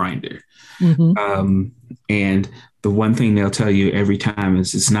 grinder. Mm-hmm. And the one thing they'll tell you every time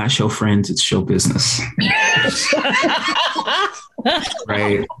is it's not show friends, it's show business.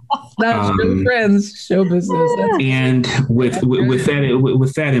 Right. Not show friends, show business. And with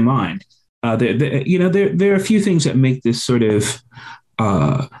that in mind, there are a few things that make this sort of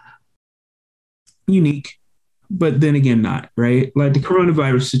unique, but then again, not, right? Like the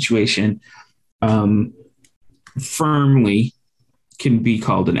coronavirus situation firmly can be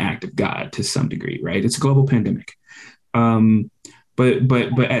called an act of God to some degree, right? It's a global pandemic. But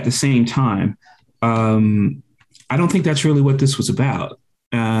at the same time, I don't think that's really what this was about.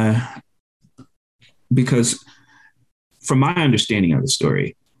 Because from my understanding of the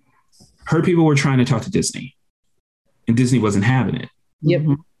story, her people were trying to talk to Disney and Disney wasn't having it. Yep.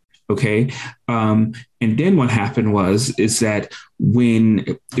 Okay. And then what happened is that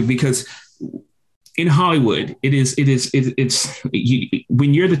because in Hollywood, when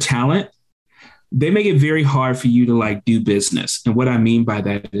you're the talent, they make it very hard for you to like do business. And what I mean by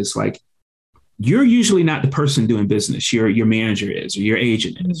that is like, you're usually not the person doing business. Your manager is, or your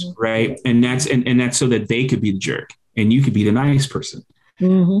agent is, mm-hmm. right? And that's so that they could be the jerk and you could be the nice person,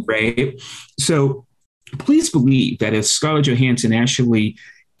 mm-hmm. right? So please believe that if Scarlett Johansson actually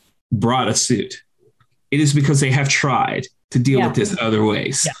brought a suit, it is because they have tried to deal with this other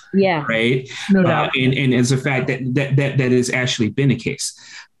ways. Yeah. Right. No doubt. And as a fact that has actually been the case.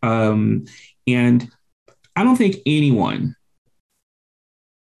 And I don't think anyone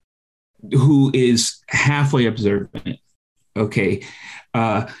who is halfway observant, okay,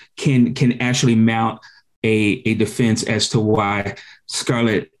 can actually mount a defense as to why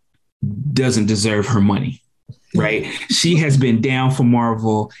Scarlett doesn't deserve her money. Right. She has been down for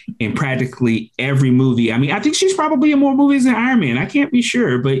Marvel in practically every movie. I mean, I think she's probably in more movies than Iron Man. I can't be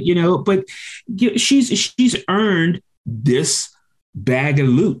sure, but she's earned this bag of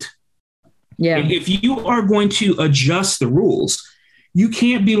loot. Yeah. And if you are going to adjust the rules, you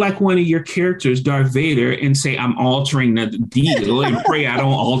can't be like one of your characters, Darth Vader, and say, I'm altering the deal and pray I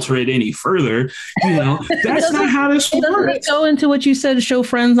don't alter it any further. That's not how this works. Doesn't it go into what you said, show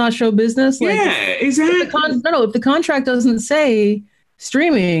friends, not show business? Like, yeah, exactly. If the contract doesn't say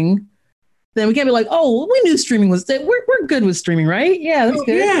streaming, then we can't be like, oh, we knew streaming was, we're good with streaming, right? Yeah, that's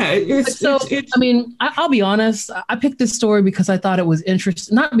good. Yeah. I mean, I'll be honest. I picked this story because I thought it was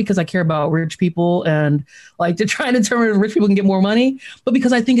interesting, not because I care about rich people and like to try and determine if rich people can get more money, but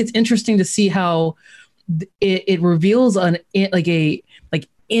because I think it's interesting to see how it reveals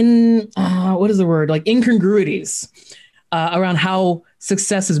incongruities around how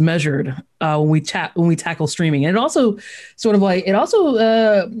success is measured when we tackle streaming. And it also sort of like, it also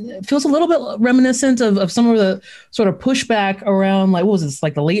feels a little bit reminiscent of some of the sort of pushback around, like, what was this,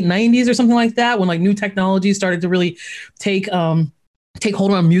 like the late 90s or something like that, when like new technology started to really take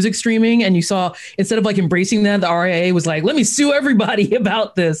hold on music streaming. And you saw, instead of like embracing that, the RIAA was like, let me sue everybody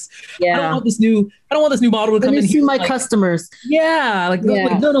about this. Yeah. I don't want this new model to come in here. Sue my customers. Yeah. Like,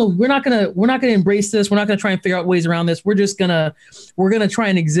 no, we're not gonna embrace this. We're not gonna try and figure out ways around this. We're gonna try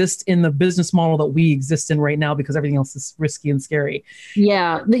and exist in the business model that we exist in right now, because everything else is risky and scary.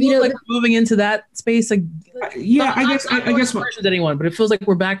 Yeah. Like moving into that space. Like, I guess anyone, but it feels like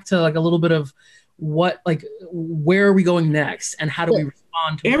we're back to like a little bit of where are we going next, and how do we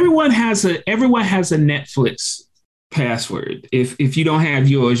respond to everyone has a Netflix password. If you don't have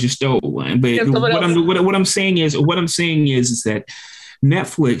yours, you stole one. But what I'm saying is that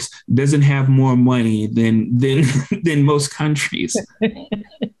Netflix doesn't have more money than most countries.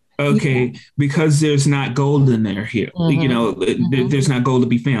 Okay, because there's not gold in there here. Mm-hmm. There's not gold to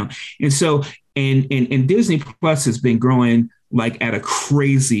be found. And so and Disney Plus has been growing like at a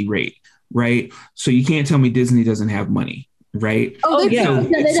crazy rate. Right. So you can't tell me Disney doesn't have money. Right. Oh, yeah.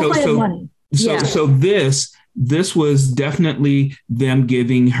 They definitely have money. So this was definitely them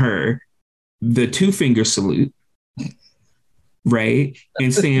giving her the 2-finger salute. Right.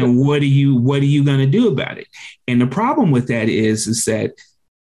 And saying, what are you going to do about it? And the problem with that is that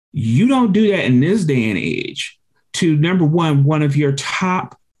you don't do that in this day and age to, number one of your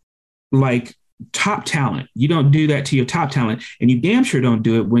top talent. You don't do that to your top talent, and you damn sure don't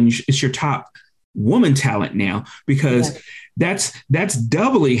do it when it's your top woman talent now, because that's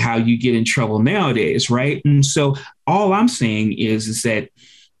doubly how you get in trouble nowadays, right? And so all I'm saying is that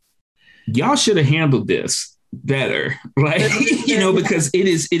y'all should have handled this better, right? Because it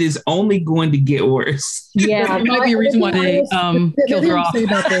is only going to get worse. Yeah, it might be a reason why they killed her off.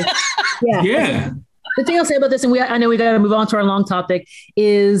 Yeah. The thing I'll say about this, and I know we got to move on to our long topic,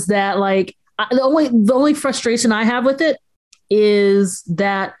 is that like, the only frustration I have with it is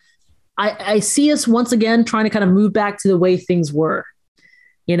that I see us once again trying to kind of move back to the way things were.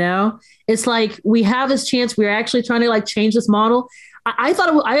 It's like we have this chance. We're actually trying to like change this model.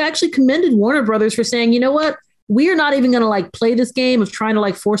 I actually commended Warner Brothers for saying, you know what, we are not even going to like play this game of trying to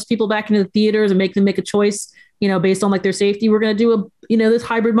like force people back into the theaters and make them make a choice, based on like their safety. We're going to do this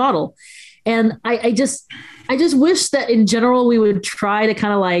hybrid model. And I just wish that in general we would try to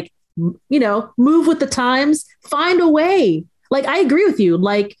kind of like, move with the times, find a way. Like, I agree with you.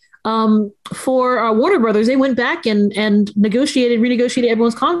 Like, for Warner Brothers, they went back and renegotiated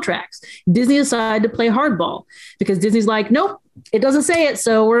everyone's contracts. Disney decided to play hardball because Disney's like, nope, it doesn't say it.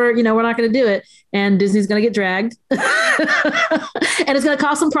 So we're not going to do it. And Disney's going to get dragged. And it's going to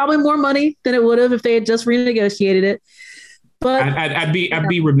cost them probably more money than it would have if they had just renegotiated it. But I'd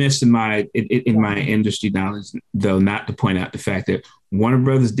be remiss in my industry knowledge, though, not to point out the fact that Warner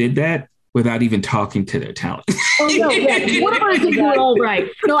Brothers did that without even talking to their talent. Oh, no, yeah. Warner Brothers did do it all right.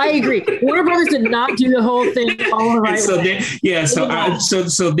 No, I agree. Warner Brothers did not do the whole thing all the right way.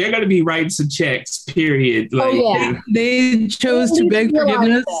 So they're going to be writing some checks, period. Like, they chose to beg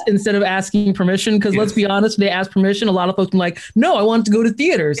forgiveness instead of asking permission, because let's be honest, they asked permission. A lot of folks were like, no, I want to go to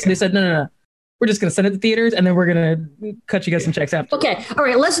theaters. And they said, no. We're just going to send it to theaters, and then we're going to cut you guys some checks after. Okay. All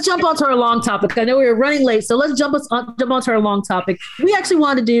right. Let's jump onto our long topic. I know we were running late, so let's jump onto our long topic. We actually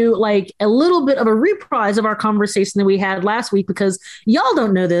wanted to do like a little bit of a reprise of our conversation that we had last week, because y'all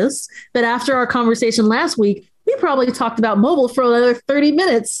don't know this, but after our conversation last week, we probably talked about mobile for another 30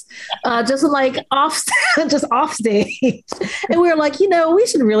 minutes, just off stage. And we were like, we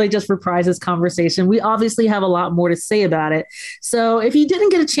should really just reprise this conversation. We obviously have a lot more to say about it. So if you didn't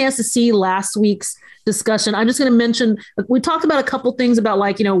get a chance to see last week's discussion, I'm just going to mention, we talked about a couple things about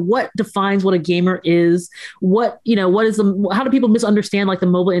what defines what a gamer is, how do people misunderstand like the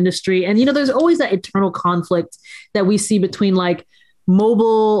mobile industry? And, there's always that eternal conflict that we see between like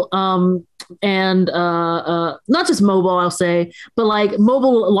mobile and not just mobile, I'll say, but like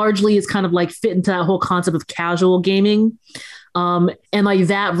mobile largely is kind of like fit into that whole concept of casual gaming. And like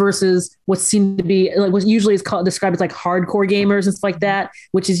that versus what seemed to be like what usually is described as like hardcore gamers and stuff like that,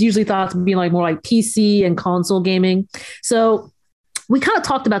 which is usually thought to be like more like PC and console gaming. So we kind of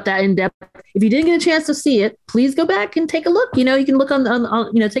talked about that in depth. If you didn't get a chance to see it, please go back and take a look. You can look on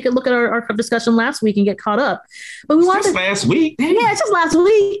take a look at our discussion last week and get caught up. But we wanted last week. Yeah, it's just last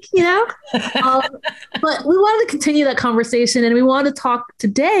week, But we wanted to continue that conversation, and we wanted to talk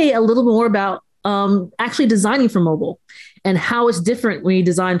today a little more about actually designing for mobile and how it's different when you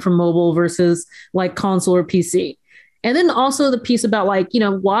design for mobile versus like console or PC. And then also the piece about like,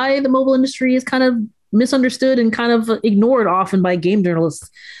 why the mobile industry is kind of misunderstood and kind of ignored often by game journalists.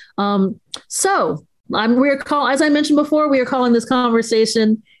 So as I mentioned before, we are calling this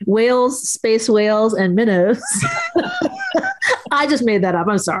conversation Whales, Space Whales, and Minnows. I just made that up.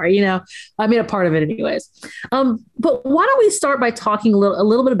 I'm sorry. I made a part of it anyways. But why don't we start by talking a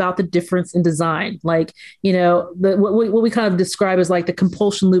little bit about the difference in design? Like, what we kind of describe as like the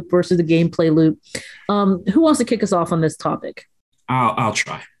compulsion loop versus the gameplay loop. Who wants to kick us off on this topic? I'll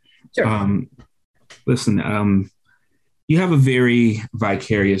try. Sure. Listen, you have a very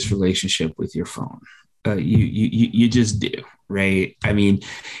vicarious relationship with your phone. You just do, right? I mean,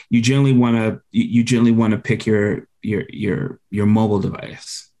 you generally want to pick your mobile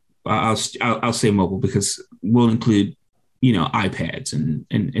device. I'll say mobile because we'll include, iPads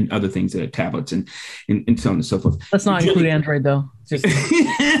and other things that are tablets and so on and so forth. Let's not include Android though. Just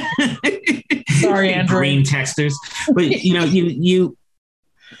sorry, Android. Green texters, but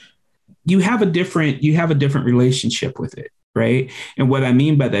you have a different relationship with it, right? And what I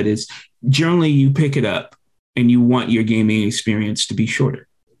mean by that is generally you pick it up and you want your gaming experience to be shorter.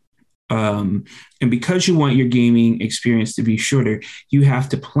 And because you want your gaming experience to be shorter, you have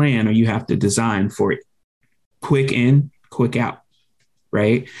to plan or you have to design for it. Quick in, quick out,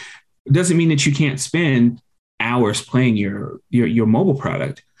 right? It doesn't mean that you can't spend hours playing your mobile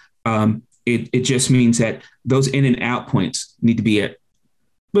product. It just means that those in and out points need to be at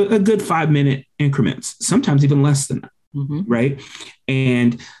a good 5-minute increments, sometimes even less than that, right?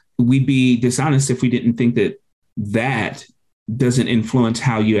 And we'd be dishonest if we didn't think that doesn't influence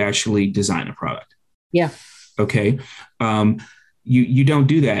how you actually design a product. Yeah. Okay. You don't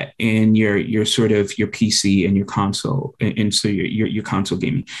do that in your sort of your PC and your console, and so your console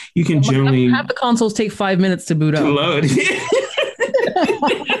gaming. You can generally have the consoles take 5 minutes to boot up. To load.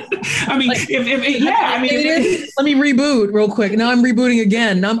 I mean, let me reboot real quick. Now I'm rebooting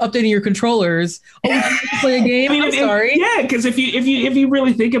again. Now I'm updating your controllers. Oh, you have to play a game. I'm sorry. Yeah, because if you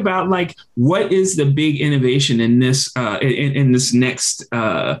really think about like what is the big innovation in this in this next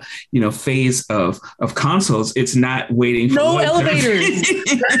phase of consoles, it's not waiting for no elevators.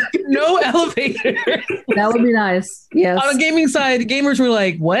 No elevator. That would be nice. Yes. On the gaming side, gamers were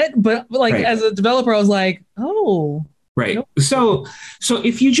like, "What?" But like as a developer, I was like, "Oh." Right. Nope. So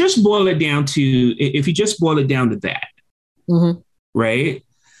if you just boil it down to that, right?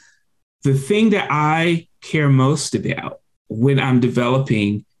 The thing that I care most about when I'm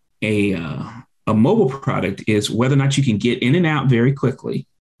developing a mobile product is whether or not you can get in and out very quickly,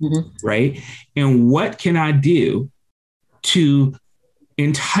 right? And what can I do to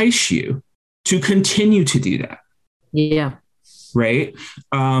entice you to continue to do that? Yeah. Right.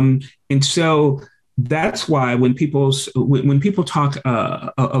 And so that's why when people talk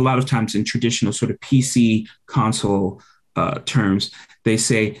a lot of times in traditional sort of PC console terms, they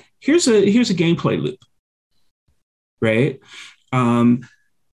say, here's a gameplay loop, right? And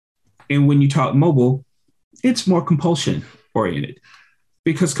when you talk mobile, it's more compulsion oriented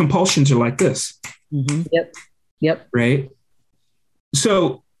because compulsions are like this. Yep. Right.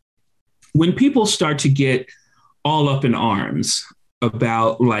 So when people start to get all up in arms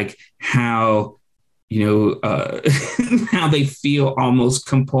about like how how they feel almost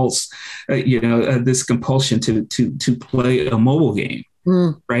this compulsion to play a mobile game,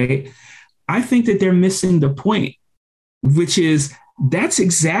 right? I think that they're missing the point, which is that's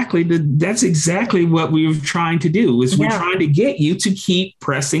exactly what we were trying to do. We're trying to get you to keep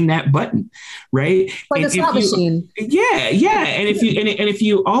pressing that button, right? Like a slot machine. Yeah, and if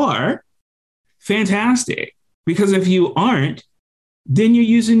you are, fantastic, because if you aren't, then you're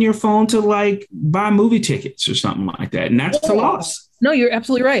using your phone to like buy movie tickets or something like that. And that's a loss. No, you're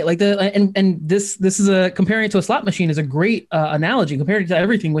absolutely right. Like this is comparing it to a slot machine is a great analogy compared to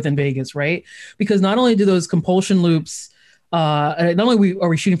everything within Vegas, right? Because not only do those compulsion loops, not only are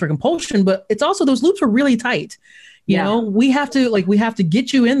we shooting for compulsion, but it's also those loops are really tight. You know, we have to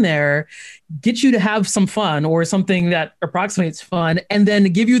get you in there, get you to have some fun or something that approximates fun, and then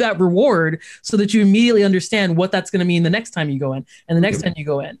give you that reward so that you immediately understand what that's going to mean the next time you go in and the next time you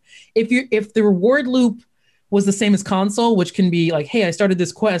go in. If the reward loop was the same as console, which can be like, hey, I started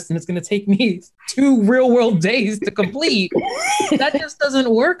this quest and it's going to take me 2 real world days to complete, that just doesn't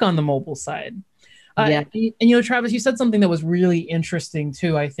work on the mobile side. And Travis, you said something that was really interesting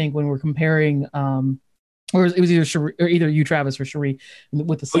too, I think, when we're comparing Or it was either Cherie, or either you, Travis, or Cherie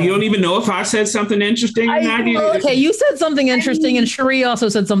with the. Oh, you don't even know if I said something interesting. Okay, you said something interesting, and Cherie also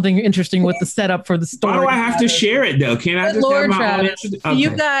said something interesting with the setup for the story. Why do I have to share it though? Can I just Lord have my Travis, own?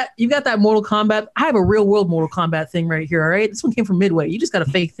 Okay. You've got that Mortal Kombat. I have a real world Mortal Kombat thing right here. All right, this one came from Midway. You just got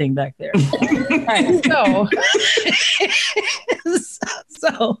a fake thing back there. All right,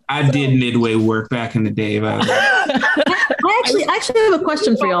 so I did Midway work back in the day. I actually have a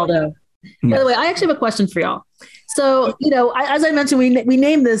question for y'all though. By the way, I actually have a question for y'all. So, as I mentioned, we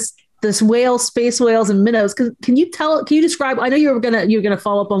named this whale, space whales, and minnows. Can you describe? I know you're gonna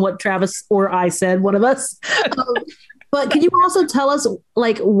follow up on what Travis or I said, one of us. But can you also tell us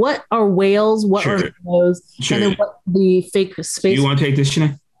like what are whales, what are minnows, and then what the fake space? You want to take this,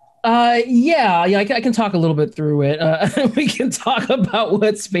 Shanae? Yeah, I can talk a little bit through it. We can talk about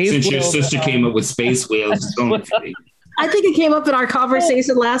what space. Since your sister came up with space whales, I think it came up in our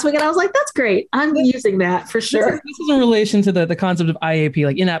conversation last week, and I was like, "That's great. I'm using that for sure." This is in relation to the concept of IAP,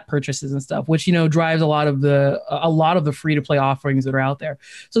 like in-app purchases and stuff, which drives a lot of the free-to-play offerings that are out there.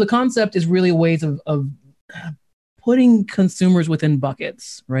 So the concept is really ways of putting consumers within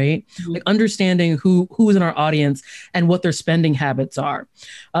buckets, right? Mm-hmm. Like understanding who is in our audience and what their spending habits are.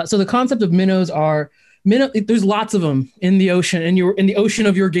 So the concept of minnows are there's lots of them in the ocean, in the ocean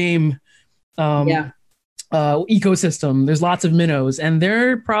of your game. Ecosystem. There's lots of minnows, and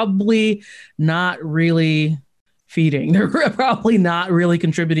they're probably not really feeding. They're probably not really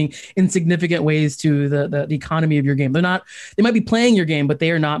contributing in significant ways to the economy of your game. They might be playing your game, but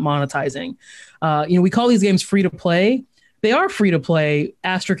they are not monetizing. We call these games free to play. They are free to play,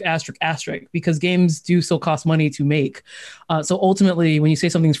 asterisk, asterisk, asterisk, because games do still cost money to make. So ultimately, when you say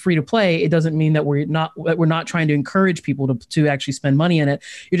something's free to play, it doesn't mean that we're not trying to encourage people to actually spend money in it.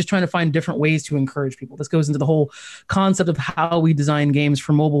 You're just trying to find different ways to encourage people. This goes into the whole concept of how we design games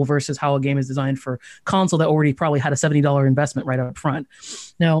for mobile versus how a game is designed for console that already probably had a $70 investment right up front.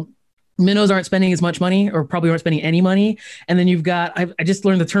 Now, minnows aren't spending as much money, or probably aren't spending any money. And then you've got, I just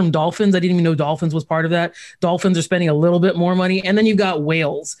learned the term dolphins. I didn't even know dolphins was part of that. Dolphins are spending a little bit more money. And then you've got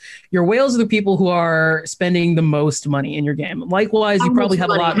whales. Your whales are the people who are spending the most money in your game. Likewise, you probably have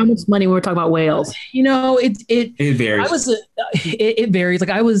a lot. How much money when we're talking about whales? It varies. It varies.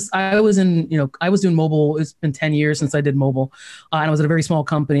 Like I was doing mobile. It's been 10 years since I did mobile. And I was at a very small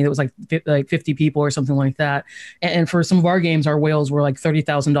company that was like 50 people or something like that. And for some of our games, our whales were like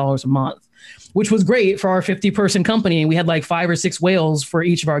 $30,000 a month, which was great for our 50-person company. We had like 5 or 6 whales for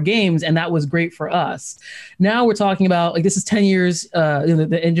each of our games, and that was great for us. Now we're talking about like this is 10 years,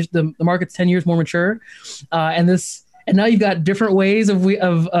 the market's 10 years more mature, and now you've got different ways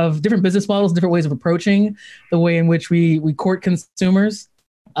of different business models, different ways of approaching the way in which we court consumers.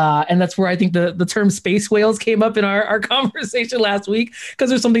 And that's where I think the term space whales came up in our conversation last week, because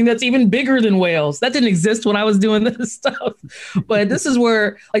there's something that's even bigger than whales. That didn't exist when I was doing this stuff. But this is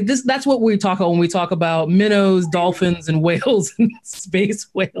where that's what we talk about when we talk about minnows, dolphins, and whales and space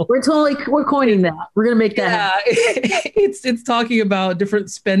whales. We're coining that. We're going to make that happen. It's talking about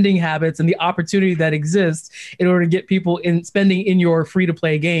different spending habits and the opportunity that exists in order to get people in spending in your free to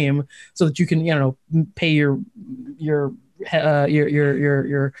play game so that you can, pay your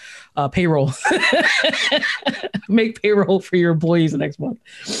payroll, make payroll for your employees the next month.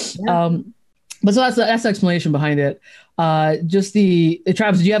 Yeah. But so that's the explanation behind it. Just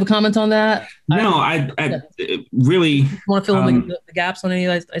Travis, did you have a comment on that? No, I really want to fill in the gaps on any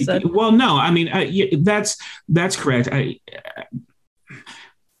of that I said. Well, no, I mean, that's correct. A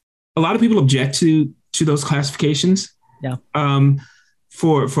lot of people object to those classifications. Yeah.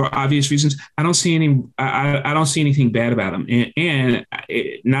 For obvious reasons. I don't see anything bad about them, and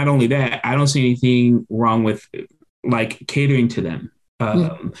not only that, I don't see anything wrong with like catering to them.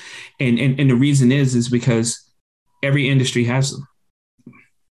 And the reason is because every industry has them.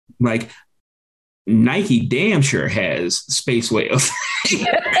 Like Nike damn sure has space whales.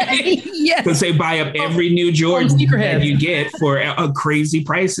 Yes. Because they buy up every new Jordan that you get for crazy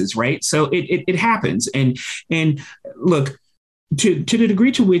prices, right? So it happens. And look, to the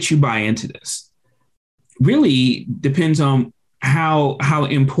degree to which you buy into this really depends on how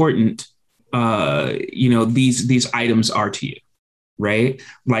important these items are to you, right?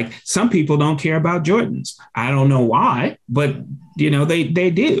 Like some people don't care about Jordans. I don't know why, but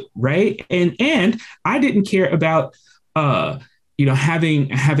they do, right? And I didn't care about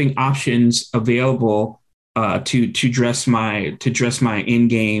having options available to dress my in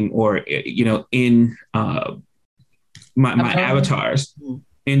game or in my avatars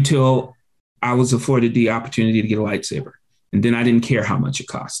until I was afforded the opportunity to get a lightsaber. and then I didn't care how much it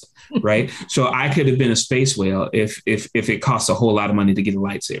cost. Right. So I could have been a space whale if it costs a whole lot of money to get a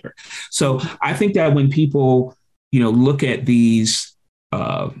lightsaber. So I think that when people, look at these,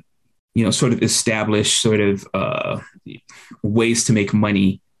 sort of established sort of ways to make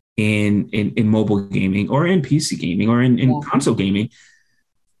money in mobile gaming or in PC gaming or in console gaming,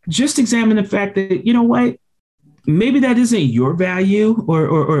 just examine the fact that, what, maybe that isn't your value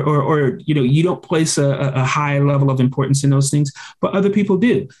or you don't place a high level of importance in those things, but other people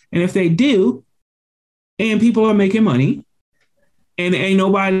do. And if they do, and people are making money and ain't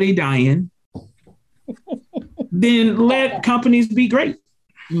nobody dying, then let companies be great.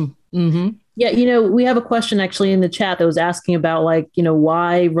 Mm-hmm. Yeah, we have a question actually in the chat that was asking about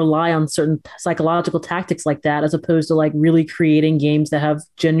why rely on certain psychological tactics like that as opposed to really creating games that have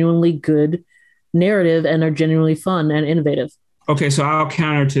genuinely good narrative and are genuinely fun and innovative. Okay, so I'll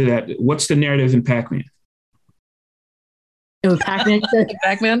counter to that. What's the narrative in Pac-Man? Pac-Man?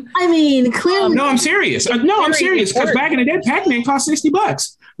 I mean, clearly. No, I'm serious. I'm serious because back in the day, Pac-Man cost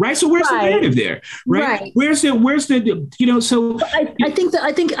 $60. Right. So where's the narrative there? Right. Where's the so I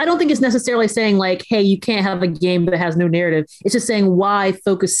don't think it's necessarily saying hey, you can't have a game that has no narrative. It's just saying why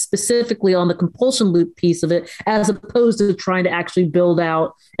focus specifically on the compulsion loop piece of it as opposed to trying to actually build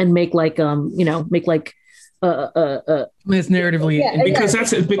out and make it's narratively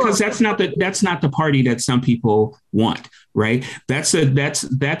because that's not the party that some people want. Right. That's the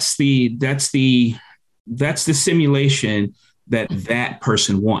simulation that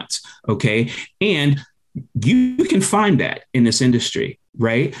person wants. Okay. And you can find that in this industry.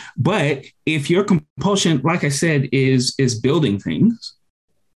 Right. But if your compulsion, like I said, is building things,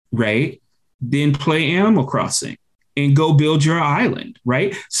 right, then play Animal Crossing and go build your island.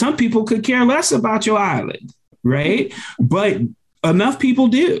 Right. Some people could care less about your island. Right. But enough people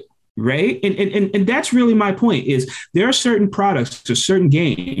do. Right. And that's really my point is there are certain products or certain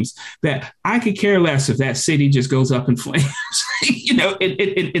games that I could care less if that city just goes up in flames, in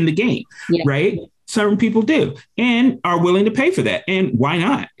the game. Yeah. Right. Certain people do and are willing to pay for that. And why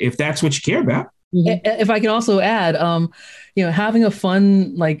not? If that's what you care about. Mm-hmm. If I can also add, having a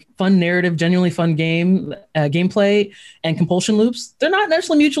fun narrative, genuinely fun gameplay and compulsion loops, they're not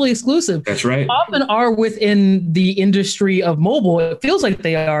necessarily mutually exclusive. That's right. Often are within the industry of mobile. It feels like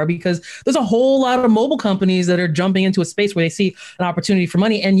they are because there's a whole lot of mobile companies that are jumping into a space where they see an opportunity for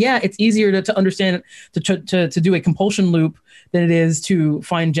money. And yeah, it's easier to understand to do a compulsion loop than it is to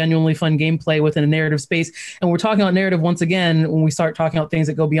find genuinely fun gameplay within a narrative space. And we're talking about narrative once again, when we start talking about things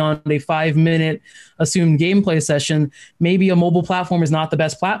that go beyond a 5-minute assumed gameplay session, maybe a mobile platform is not the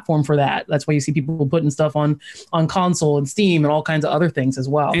best platform for that. That's why you see people putting stuff on console and Steam and all kinds of other things as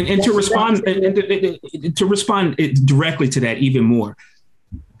well. And to respond directly to that even more,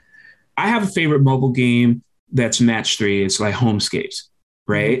 I have a favorite mobile game that's match 3. It's like Homescapes,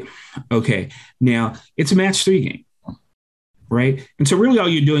 right? Okay. Now it's a match 3 game. Right. And so really all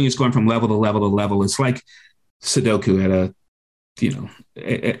you're doing is going from level to level to level. It's like Sudoku at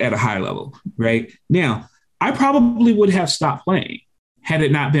a high level. Right. Now, I probably would have stopped playing had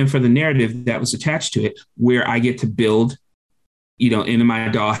it not been for the narrative that was attached to it, where I get to build, into my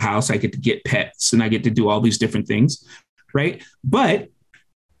dollhouse. I get to get pets and I get to do all these different things. Right. But,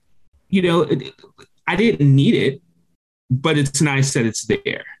 I didn't need it, but it's nice that it's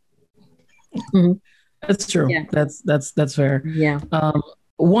there. Mm-hmm. That's true. Yeah. That's fair. Yeah.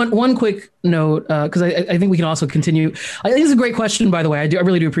 One quick note, because I think we can also continue. I think it's a great question, by the way. I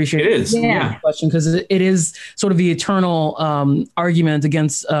really do appreciate it. It is. Yeah. Question because it is sort of the eternal argument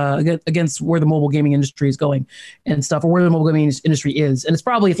against where the mobile gaming industry is going and stuff, or where the mobile gaming industry is. And it's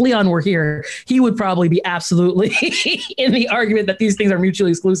probably, if Leon were here, he would probably be absolutely in the argument that these things are mutually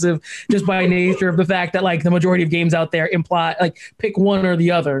exclusive just by nature of the fact that the majority of games out there imply pick one or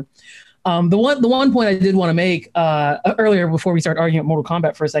the other. The one point I did want to make earlier before we start arguing about Mortal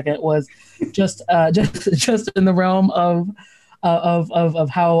Kombat for a second was just in the realm of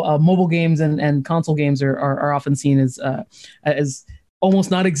how mobile games and console games are often seen as almost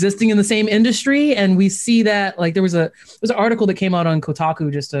not existing in the same industry, and we see that there was an article that came out on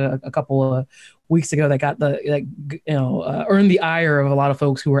Kotaku just a couple of weeks ago that got earned the ire of a lot of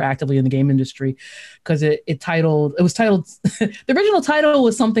folks who were actively in the game industry because it was titled the original title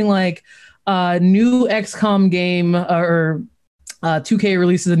was something like new XCOM game or 2K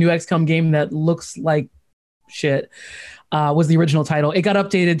releases a new XCOM game that looks like shit. Was the original title. It got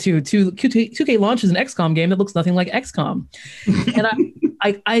updated to 2K launches an XCOM game that looks nothing like XCOM. And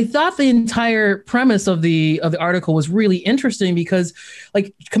I thought the entire premise of the article was really interesting because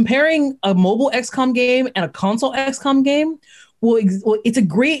comparing a mobile XCOM game and a console XCOM game it's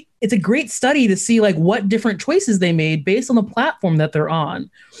a great study to see like what different choices they made based on the platform that they're on.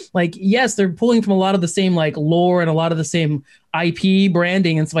 Like, yes, they're pulling from a lot of the same like lore and a lot of the same IP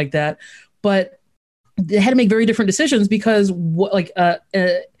branding and stuff like that, but they had to make very different decisions because a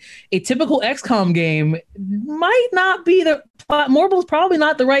typical XCOM game might not be Morble's probably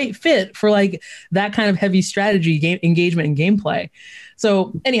not the right fit for like that kind of heavy strategy game engagement and gameplay.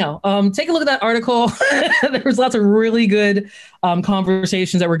 So anyhow, take a look at that article. There was lots of really good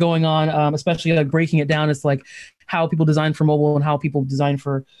conversations that were going on, especially like breaking it down as like how people design for mobile and how people design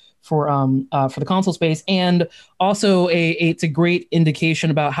for the console space, and also it's a great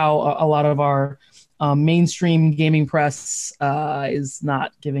indication about how a lot of our mainstream gaming press is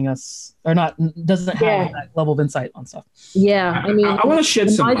not giving us doesn't have that level of insight on stuff. Yeah, I mean, I want to shed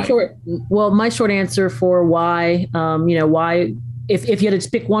some light. My short answer for why, why if you had to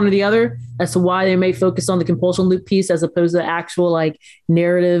pick one or the other as to why they may focus on the compulsion loop piece as opposed to actual like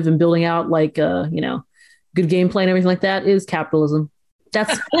narrative and building out like good gameplay and everything like that, is capitalism.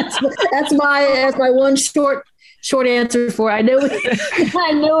 That's my one short answer for. I know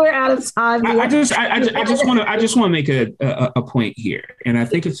we're out of time. I just want to make a point here, and I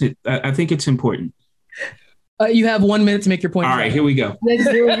think it's important. You have 1 minute to make your point. All right, here we go.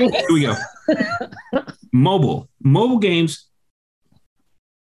 Mobile games.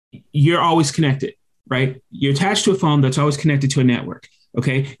 You're always connected, right? You're attached to a phone that's always connected to a network.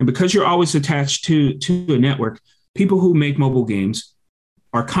 Okay, and because you're always attached to a network, people who make mobile games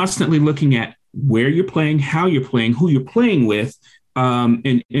are constantly looking at where you're playing, how you're playing, who you're playing with,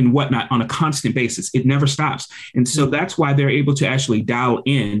 and whatnot on a constant basis. It never stops. And so that's why they're able to actually dial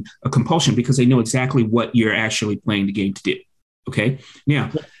in a compulsion, because they know exactly what you're actually playing the game to do. Okay. Now,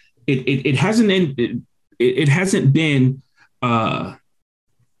 it hasn't been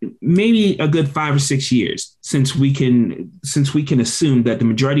maybe a good 5 or 6 years since we can assume that the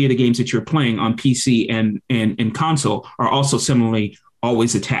majority of the games that you're playing on PC and console are also similarly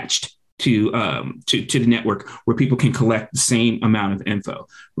always attached to the network where people can collect the same amount of info,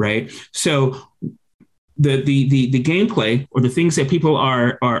 right? So the gameplay or the things that people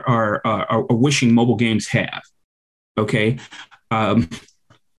are wishing mobile games have, okay,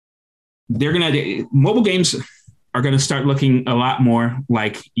 mobile games are gonna start looking a lot more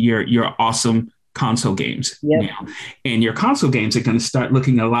like your awesome console games now, and your console games are going to start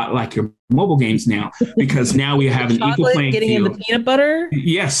looking a lot like your mobile games now, because now we have an equal playing getting field. In the peanut butter.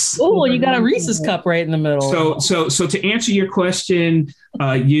 Yes. Oh, you got a Reese's cup right in the middle. So to answer your question,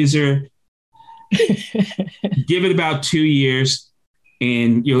 user, give it about 2 years,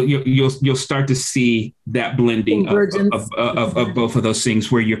 and you'll start to see that blending of both of those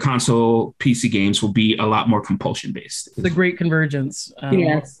things, where your console PC games will be a lot more compulsion based. The great convergence.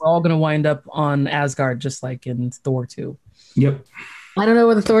 Yes. We're all going to wind up on Asgard, just like in Thor 2. Yep. I don't know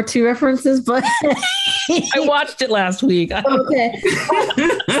what the Thor 2 reference is, but I watched it last week. Okay.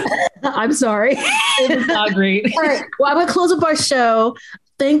 I'm sorry. It was not great. All right. Well, I'm going to close up our show.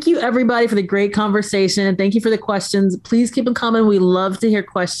 Thank you, everybody, for the great conversation. And thank you for the questions. Please keep them coming. We love to hear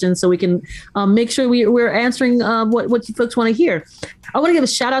questions so we can make sure we're answering what you folks want to hear. I want to give a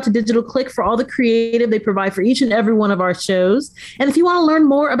shout out to Digital Click for all the creative they provide for each and every one of our shows. And if you want to learn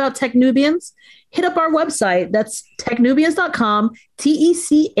more about techn00bians, hit up our website. That's techn00bians.com,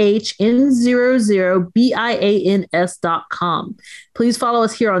 techn00bians.com. Please follow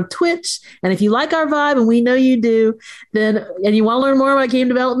us here on Twitch. And if you like our vibe, and we know you do, and you want to learn more about game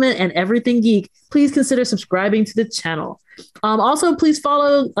development and everything geek, please consider subscribing to the channel. Also, please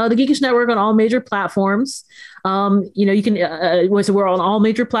follow the Geekish Network on all major platforms. You can, we're on all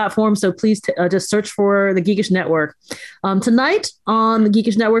major platforms, so please just search for the Geekish Network. Tonight on the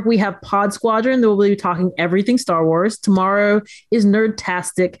Geekish Network, we have Pod Squadron. We'll be talking everything Star Wars. Tomorrow is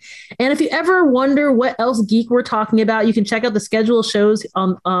Nerdtastic. And if you ever wonder what else geek we're talking about, you can check out the schedule of shows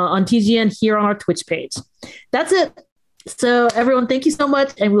on TGN here on our Twitch page. That's it. So everyone, thank you so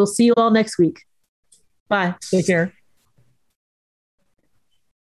much, and we'll see you all next week. Bye. Take care.